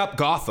blowing up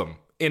Gotham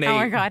in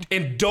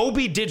in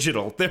Dolby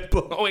Digital. They're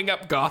blowing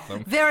up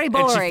Gotham. Very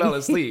boring. And she fell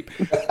asleep.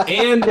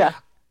 And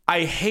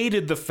I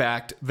hated the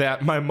fact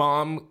that my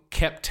mom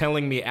kept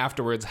telling me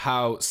afterwards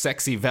how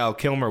sexy Val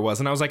Kilmer was,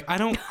 and I was like, I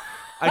don't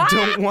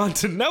want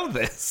to know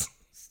this.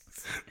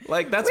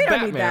 Like that's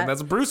Batman.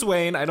 That's Bruce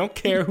Wayne. I don't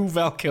care who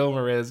Val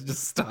Kilmer is.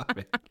 Just stop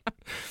it.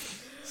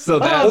 So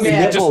those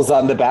nipples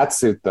on the bat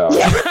suit, though.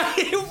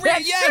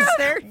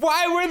 Yes.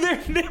 Why were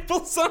there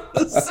nipples on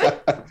the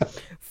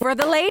suit? For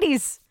the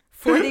ladies.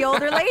 For the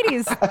older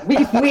ladies.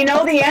 We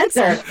know the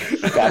answer.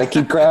 Gotta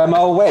keep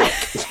grandma awake.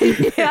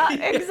 Yeah,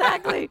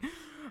 exactly.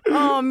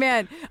 Oh,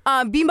 man.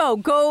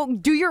 Bimo, go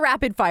do your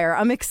rapid fire.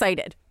 I'm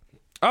excited.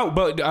 Oh,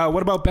 but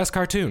what about best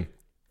cartoon?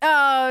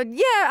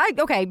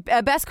 Okay.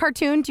 Best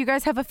cartoon. Do you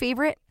guys have a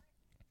favorite?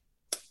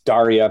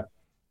 Daria.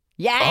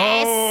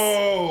 Yes.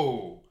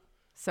 Oh.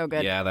 So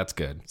good. Yeah, that's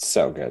good.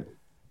 So good.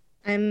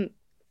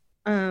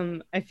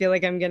 I feel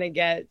like I'm gonna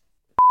get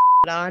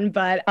on,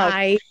 but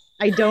I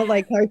don't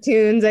like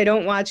cartoons. I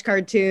don't watch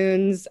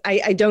cartoons.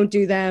 I don't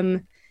do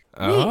them.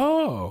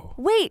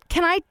 Wait,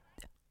 can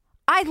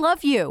I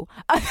love you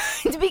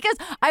because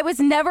I was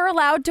never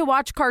allowed to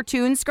watch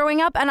cartoons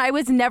growing up, and I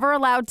was never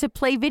allowed to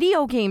play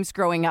video games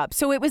growing up.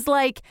 So it was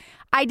like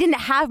I didn't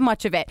have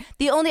much of it.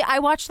 I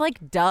watched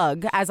like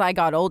Doug as I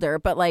got older,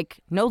 but like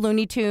no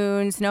Looney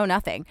Tunes, no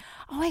nothing.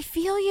 Oh, I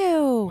feel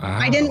you. Wow.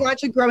 I didn't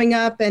watch it growing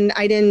up, and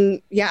I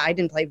didn't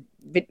play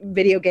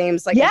video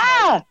games until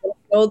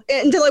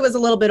I was a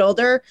little bit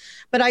older.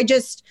 But I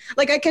just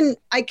like I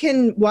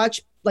can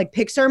watch like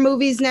Pixar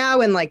movies now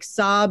and like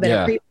sob and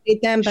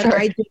appreciate them, but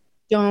I just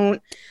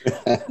don't.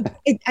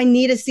 I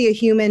need to see a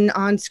human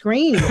on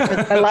screen.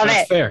 I love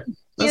it. Fair.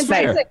 That's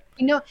fair. Like,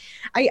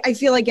 I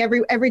feel like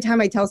every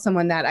time I tell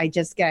someone that, I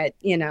just get,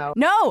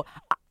 No,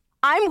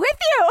 I'm with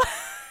you.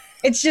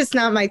 It's just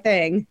not my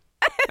thing.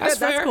 That's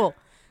cool.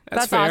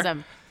 That's fair.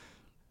 awesome.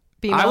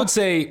 Bimo? I would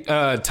say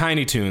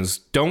Tiny Toons.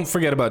 Don't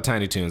forget about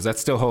Tiny Toons. That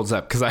still holds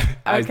up because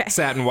I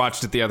sat and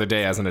watched it the other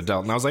day as an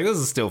adult, and I was like, this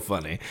is still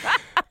funny.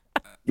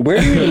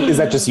 Is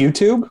that just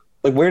YouTube?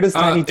 Like, where does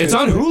Tiny Toons? It's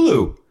on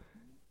Hulu.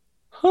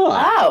 Huh.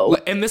 Wow.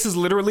 And this is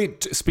literally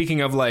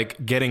speaking of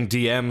like getting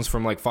DMs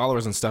from like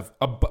followers and stuff.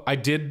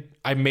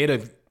 I made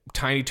a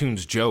Tiny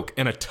Toons joke,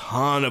 and a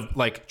ton of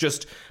like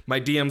just my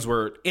DMs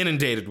were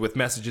inundated with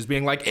messages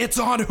being like, it's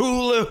on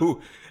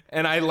Hulu.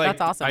 And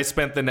That's awesome. I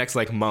spent the next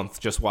like month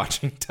just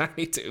watching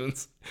Tiny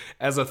Toons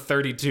as a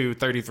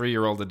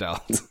 33-year-old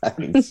adult.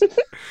 Nice.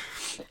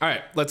 All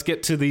right, let's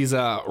get to these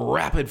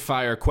rapid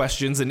fire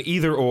questions in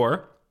either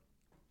or.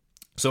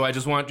 So I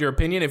just want your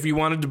opinion. If you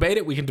want to debate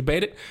it, we can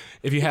debate it.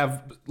 If you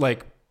have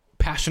like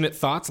passionate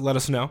thoughts, let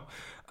us know.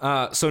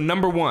 So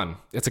number one,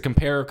 it's a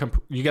compare.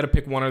 You got to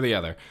pick one or the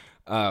other.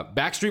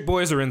 Backstreet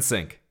Boys or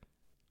NSYNC?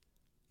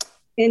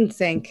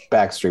 NSYNC.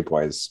 Backstreet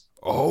Boys.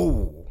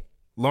 Oh,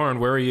 Lauren,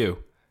 where are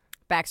you?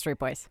 Backstreet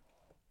Boys.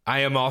 I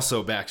am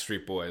also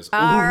Backstreet Boys.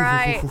 All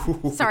right.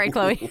 Sorry,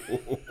 Chloe.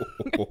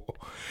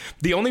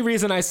 The only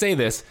reason I say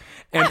this,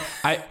 and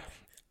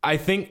I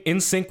think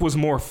NSYNC was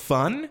more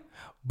fun,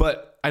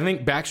 but I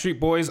think Backstreet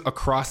Boys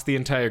across the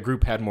entire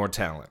group had more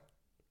talent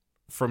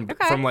from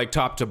like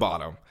top to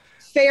bottom.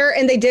 Fair,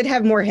 and they did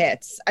have more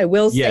hits. I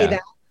will say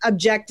that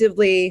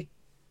objectively.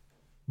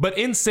 But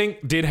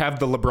NSYNC did have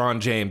the LeBron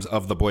James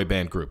of the boy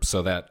band group,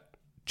 so that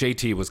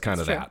JT was kind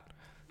of that.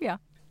 Yeah.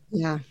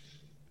 Yeah.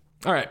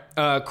 All right.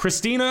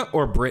 Christina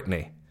or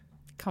Britney?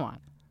 Come on.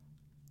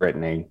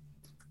 Britney.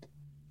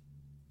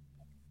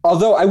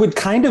 Although I would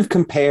kind of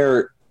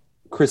compare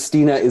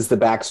Christina is the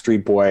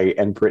Backstreet Boy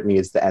and Britney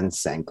is the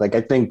NSYNC. Like,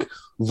 I think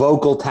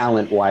vocal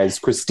talent wise,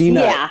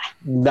 Christina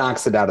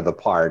knocks it out of the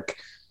park.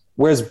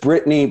 Whereas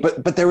Britney,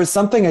 but there was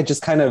something I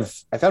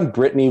found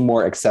Britney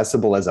more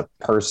accessible as a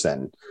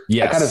person.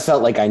 Yes. I kind of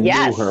felt like I knew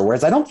her,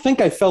 whereas I don't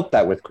think I felt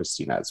that with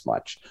Christina as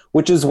much,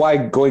 which is why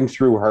going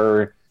through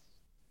her,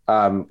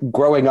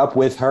 growing up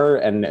with her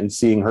and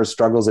seeing her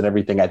struggles and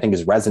everything, I think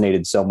has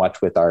resonated so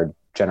much with our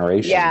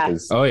generation. Yeah.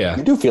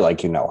 You do feel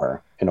like you know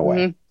her in a way.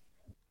 Mm-hmm.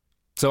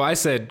 So I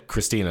said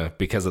Christina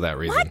because of that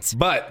reason.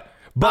 What?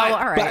 But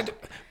all right.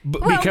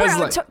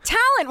 Because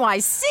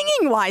talent-wise,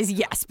 singing-wise,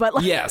 yes, but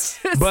like, yes,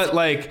 but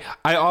like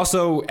I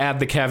also add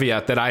the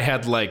caveat that I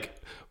had like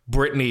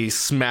Britney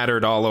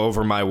smattered all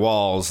over my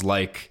walls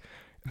like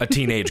a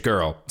teenage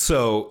girl.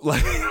 So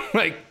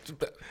like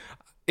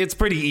it's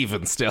pretty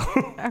even still.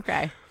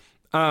 Okay.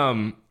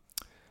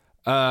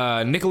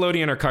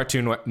 Nickelodeon or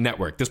Cartoon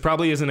Network? This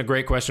probably isn't a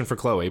great question for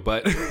Chloe,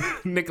 but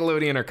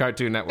Nickelodeon or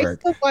Cartoon I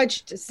Network? still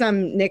watched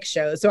some Nick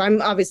shows, so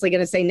I'm obviously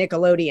going to say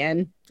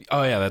Nickelodeon.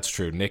 Oh yeah, that's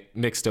true.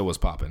 Nick still was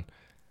popping.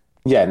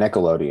 Yeah,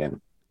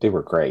 Nickelodeon. They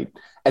were great.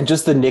 And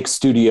just the Nick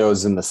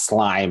Studios and the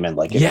slime and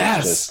like, it was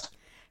just...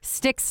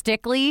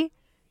 Stickly.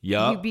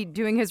 Yup. He'd be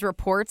doing his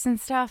reports and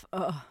stuff.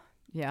 Oh,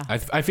 yeah.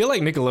 I feel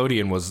like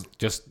Nickelodeon was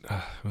just, it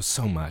was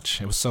so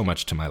much. It was so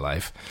much to my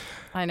life.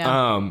 I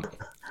know.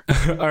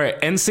 All right,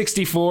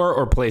 N64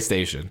 or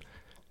PlayStation?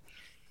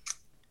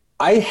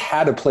 I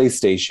had a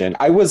PlayStation.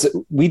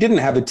 We didn't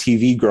have a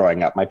TV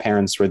growing up. My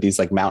parents were these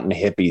like mountain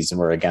hippies and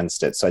were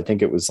against it. So I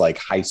think it was like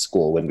high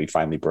school when we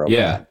finally broke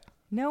up.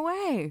 No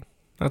way.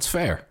 That's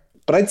fair.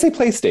 But I'd say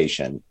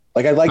PlayStation.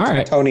 Like I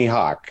liked Tony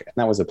Hawk, and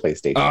that was a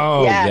PlayStation.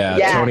 Oh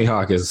Yeah. Tony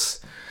Hawk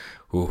is,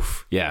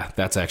 oof. Yeah,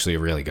 that's actually a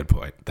really good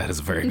point. That is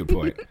a very good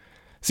point.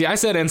 See, I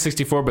said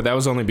N64, but that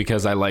was only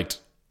because I liked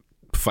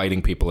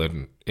fighting people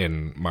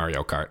in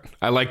Mario Kart.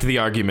 I liked the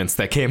arguments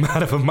that came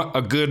out of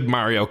a good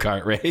Mario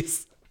Kart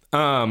race.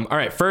 All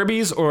right,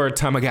 Furbies or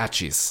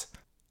Tamagotchis?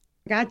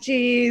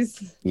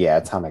 Gotchis. Yeah,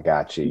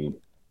 Tamagotchi.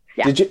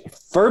 Yeah.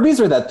 Furbies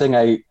were that thing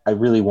I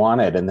really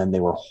wanted, and then they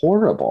were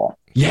horrible.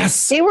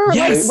 Yes. They were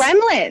like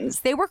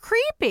gremlins. They were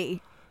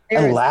creepy.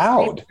 And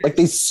loud. Like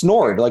they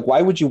snored. Like,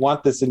 why would you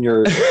want this in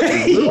your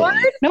room?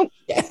 Nope.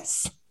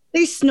 Yes.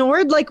 They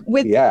snored like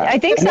with. Yeah. I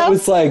think and so. It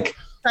was like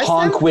Press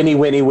honk, them? Winnie,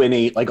 Winnie,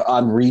 Winnie, like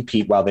on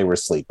repeat while they were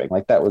sleeping.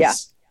 Like that was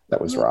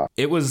rough.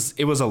 It was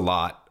a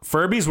lot.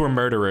 Furbies were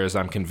murderers,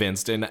 I'm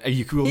convinced, and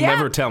you will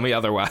never tell me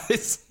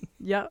otherwise.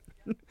 Yep.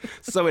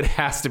 So it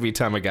has to be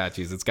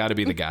Tamagotchis. It's got to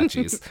be the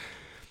Gotchis.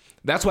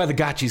 That's why the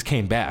Gotchis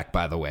came back,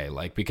 by the way,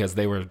 like because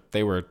they were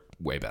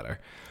way better.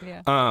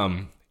 Yeah.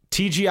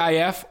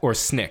 TGIF or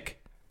SNCC?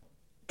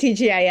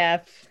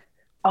 TGIF.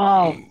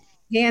 Oh,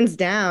 Hands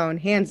down.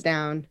 Hands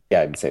down.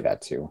 Yeah, I'd say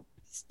that too.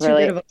 It's too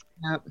Really? good of a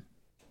lineup.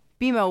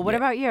 BMO, what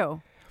about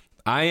you?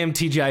 I am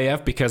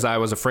TGIF because I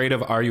was afraid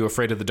of Are You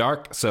Afraid of the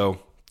Dark? So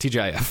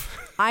TGIF.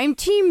 I'm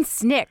Team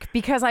SNCC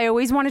because I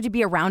always wanted to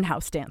be a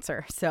roundhouse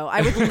dancer. So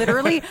I would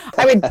literally,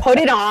 I would put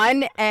it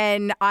on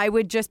and I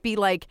would just be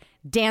like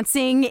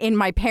dancing in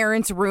my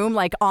parents' room,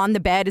 like on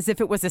the bed as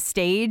if it was a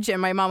stage.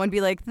 And my mom would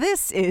be like,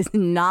 this is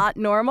not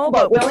normal,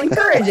 but we'll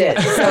encourage it.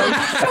 So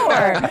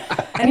sure.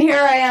 And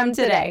here I am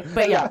today.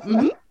 But yeah.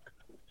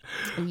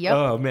 Mm-hmm. Yep.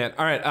 Oh, man.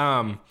 All right.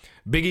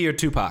 Biggie or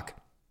Tupac?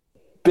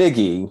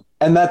 Biggie.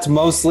 And that's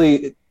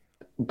mostly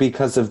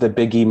because of the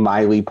Biggie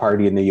Miley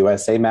Party in the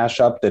USA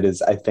mashup. That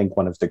is, I think,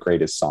 one of the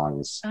greatest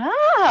songs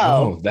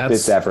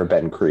that's ever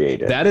been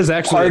created. That is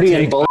actually Party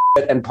and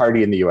Bullshit and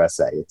Party in the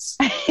USA. It's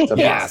a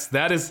yes,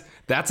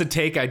 that's a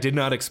take I did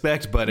not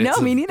expect, but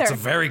it's me neither. It's a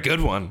very good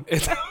one.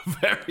 It's a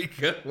very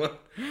good one.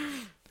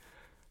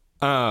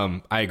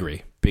 I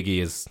agree.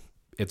 It's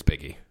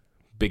Biggie.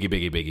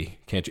 Biggie.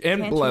 Can't you?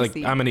 And Can't you like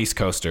see? I'm an East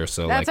Coaster,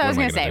 so That's like, what I was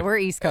what am going to say. do? We're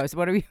East Coast.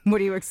 What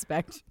do you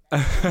expect?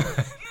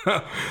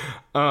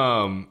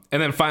 And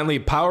then finally,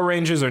 Power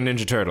Rangers or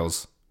Ninja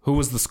Turtles? Who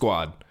was the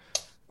squad?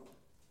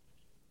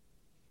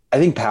 I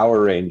think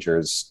Power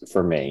Rangers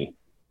for me.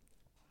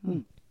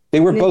 They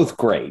were both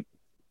great.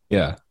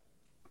 Yeah.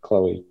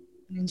 Chloe.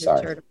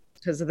 Ninja Turtles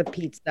because of the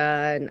pizza,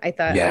 and I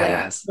thought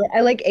Yes.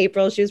 I like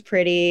April. She was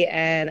pretty,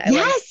 and I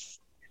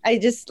I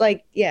just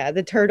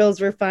the turtles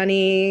were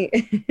funny.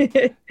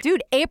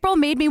 Dude, April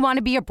made me want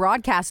to be a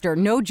broadcaster.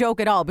 No joke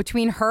at all.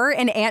 Between her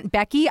and Aunt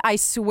Becky, I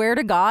swear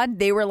to God,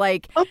 they were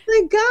like, oh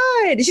my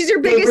God, she's your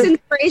biggest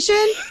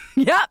inspiration?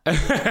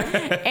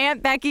 Yep.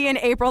 Aunt Becky and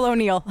April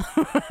O'Neil.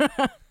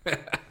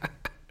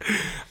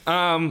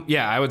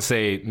 Yeah, I would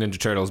say Ninja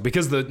Turtles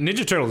because the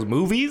Ninja Turtles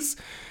movies,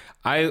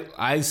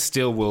 I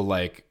still will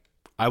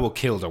I will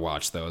kill to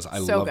watch those. I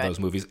love those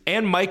movies.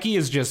 And Mikey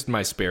is just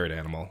my spirit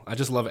animal. I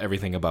just love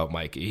everything about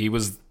Mikey. He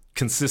was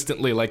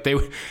consistently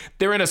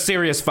they're in a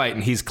serious fight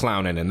and he's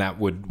clowning, and that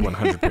would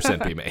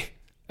 100% be me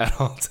at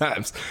all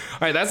times. All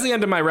right, that's the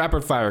end of my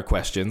rapid fire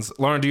questions.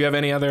 Lauren, do you have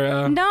any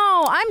other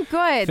No, I'm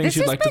good. This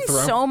has like been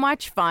so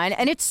much fun,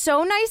 and it's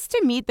so nice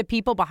to meet the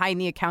people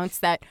behind the accounts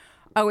that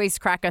always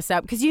crack us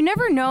up, because you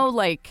never know,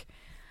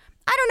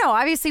 I don't know.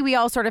 Obviously, we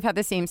all sort of have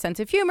the same sense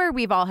of humor.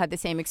 We've all had the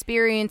same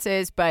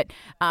experiences, but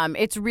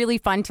it's really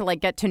fun to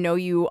get to know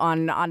you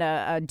on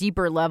a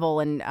deeper level.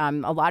 And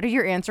a lot of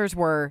your answers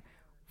were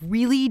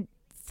really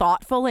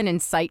thoughtful and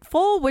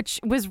insightful, which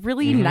was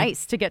really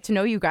nice to get to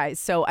know you guys.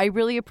 So I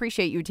really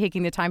appreciate you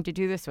taking the time to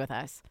do this with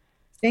us.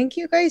 Thank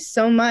you guys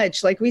so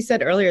much. Like we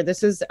said earlier,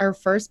 this is our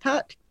first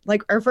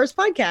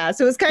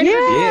podcast. It was kind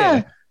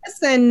of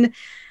and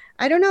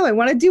I don't know. I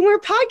want to do more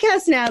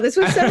podcasts now. This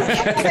was so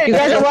fun. You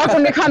guys are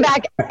welcome to come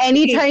back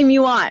anytime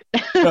you want.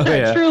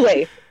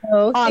 Truly.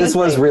 This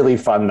was really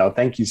fun, though.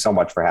 Thank you so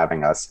much for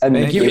having us. And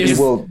maybe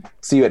we'll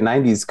see you at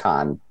 90s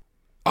Con.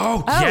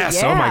 Oh,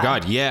 yes. Yeah. Oh, my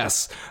God.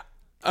 Yes.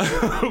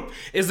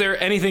 Is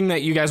there anything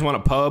that you guys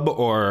want to pub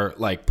or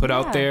put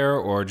out there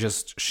or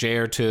just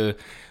share to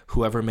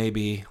whoever may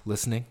be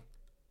listening?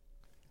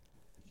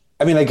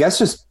 I mean, I guess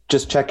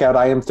just check out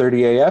I Am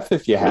 30AF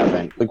if you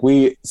haven't.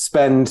 We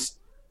spend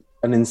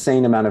an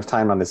insane amount of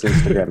time on this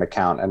Instagram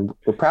account, and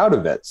we're proud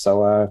of it.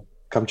 So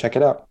come check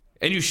it out.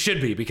 And you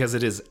should be, because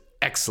it is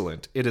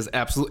excellent. It is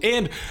absolutely.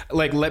 And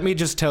let me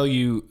just tell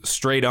you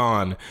straight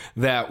on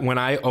that when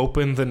I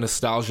opened the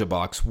nostalgia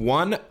box,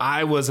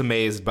 I was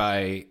amazed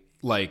by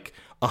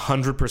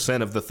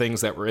 100% of the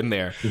things that were in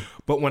there.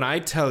 But when I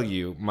tell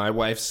you, my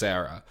wife,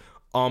 Sarah,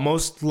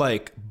 almost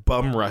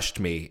bum rushed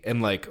me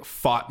and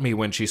fought me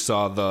when she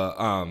saw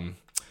the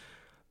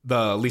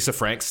Lisa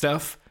Frank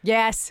stuff.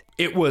 Yes.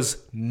 It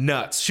was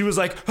nuts. She was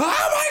like,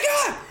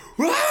 oh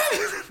my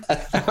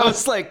God. I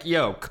was like,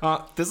 yo,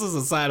 this is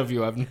a side of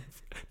you I've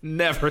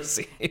never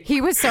seen.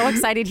 He was so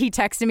excited. He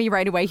texted me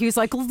right away. He was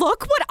like,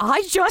 look what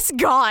I just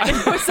got. And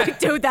I was like,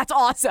 dude, that's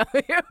awesome.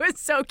 It was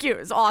so cute. It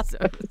was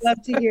awesome.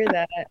 Love to hear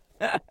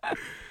that.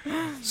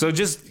 So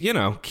just,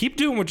 keep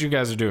doing what you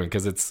guys are doing,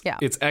 because it's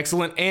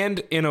excellent.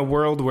 And in a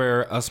world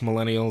where us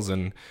millennials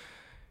and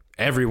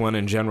everyone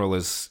in general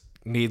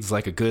needs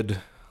a good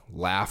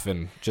laugh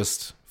and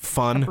just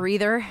fun. A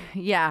breather.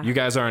 Yeah. You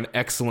guys are an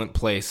excellent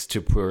place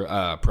to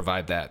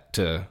provide that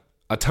to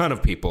a ton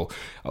of people.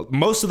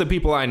 Most of the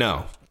people I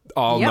know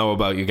know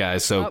about you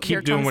guys. So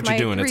keep doing what you're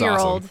doing. It's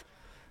awesome.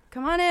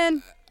 Come on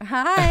in.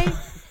 Hi.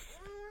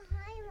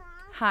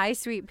 Hi,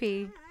 sweet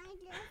pea.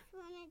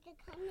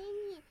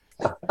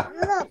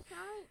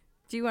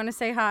 Do you want to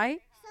say hi?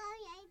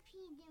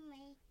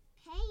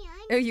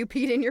 Oh, you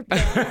peed in your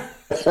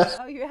pants.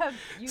 Oh, you have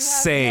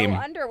Same. No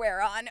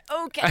underwear on.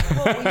 Okay.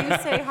 Well, will you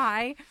say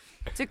hi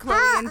to Chloe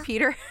and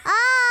Peter?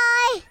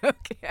 Hi.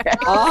 Okay.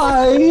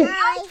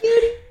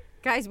 Hi.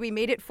 Guys, we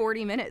made it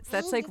 40 minutes.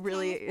 That's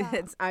really.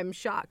 I'm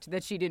shocked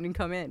that she didn't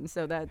come in.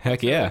 So that's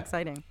heck really yeah,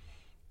 exciting.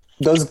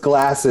 Those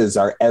glasses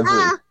are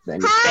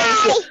everything.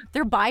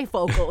 They're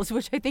bifocals,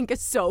 which I think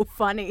is so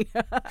funny.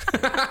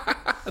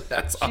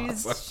 That's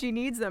awesome. She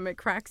needs them. It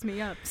cracks me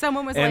up.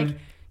 Someone was like,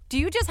 do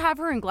you just have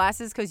her in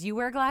glasses because you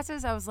wear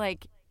glasses? I was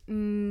like,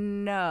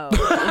 no.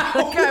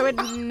 I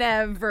would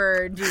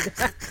never do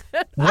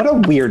that. What a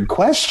weird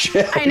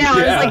question. I know.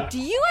 Yeah. I was like, do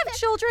you have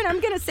children? I'm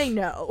going to say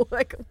no.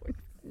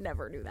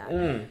 Never do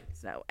that.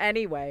 So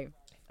anyway.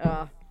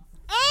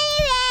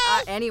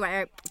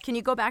 Anyway, can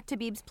you go back to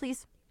Beebs,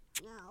 please?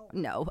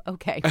 No.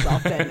 Okay.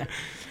 Well then.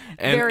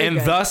 and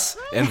thus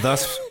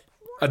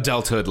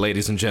adulthood,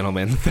 ladies and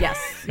gentlemen.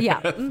 Yes. Yeah.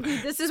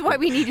 This is why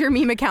we need your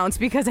meme accounts,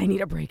 because I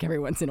need a break every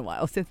once in a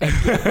while. So thank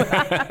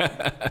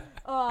you.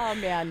 Oh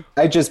man.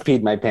 I just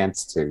peed my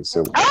pants too.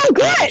 So good.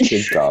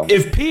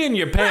 If peeing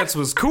your pants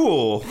was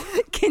cool,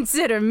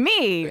 consider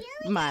me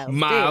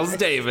Miles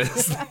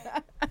Davis.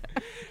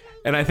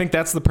 And I think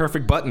that's the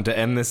perfect button to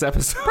end this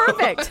episode.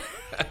 Perfect.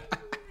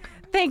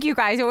 Thank you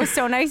guys. It was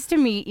so nice to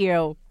meet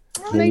you.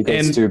 You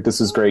guys too. This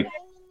was great.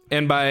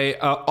 And by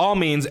all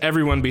means,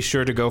 everyone be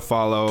sure to go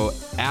follow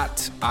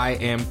at I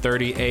Am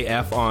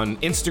 30AF on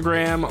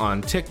Instagram,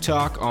 on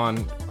TikTok,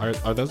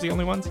 are those the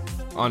only ones?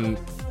 On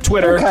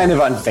Twitter. We're kind of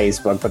on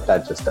Facebook, but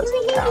that just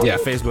doesn't count. Yeah,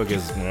 Facebook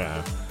is.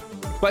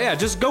 But yeah,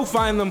 just go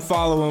find them,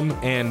 follow them,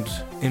 and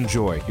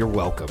enjoy. You're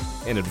welcome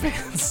in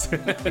advance.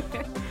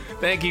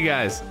 Thank you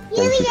guys.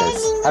 Thank you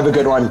guys. Have a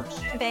good one.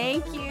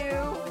 Thank you.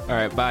 All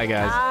right, bye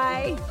guys.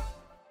 Bye.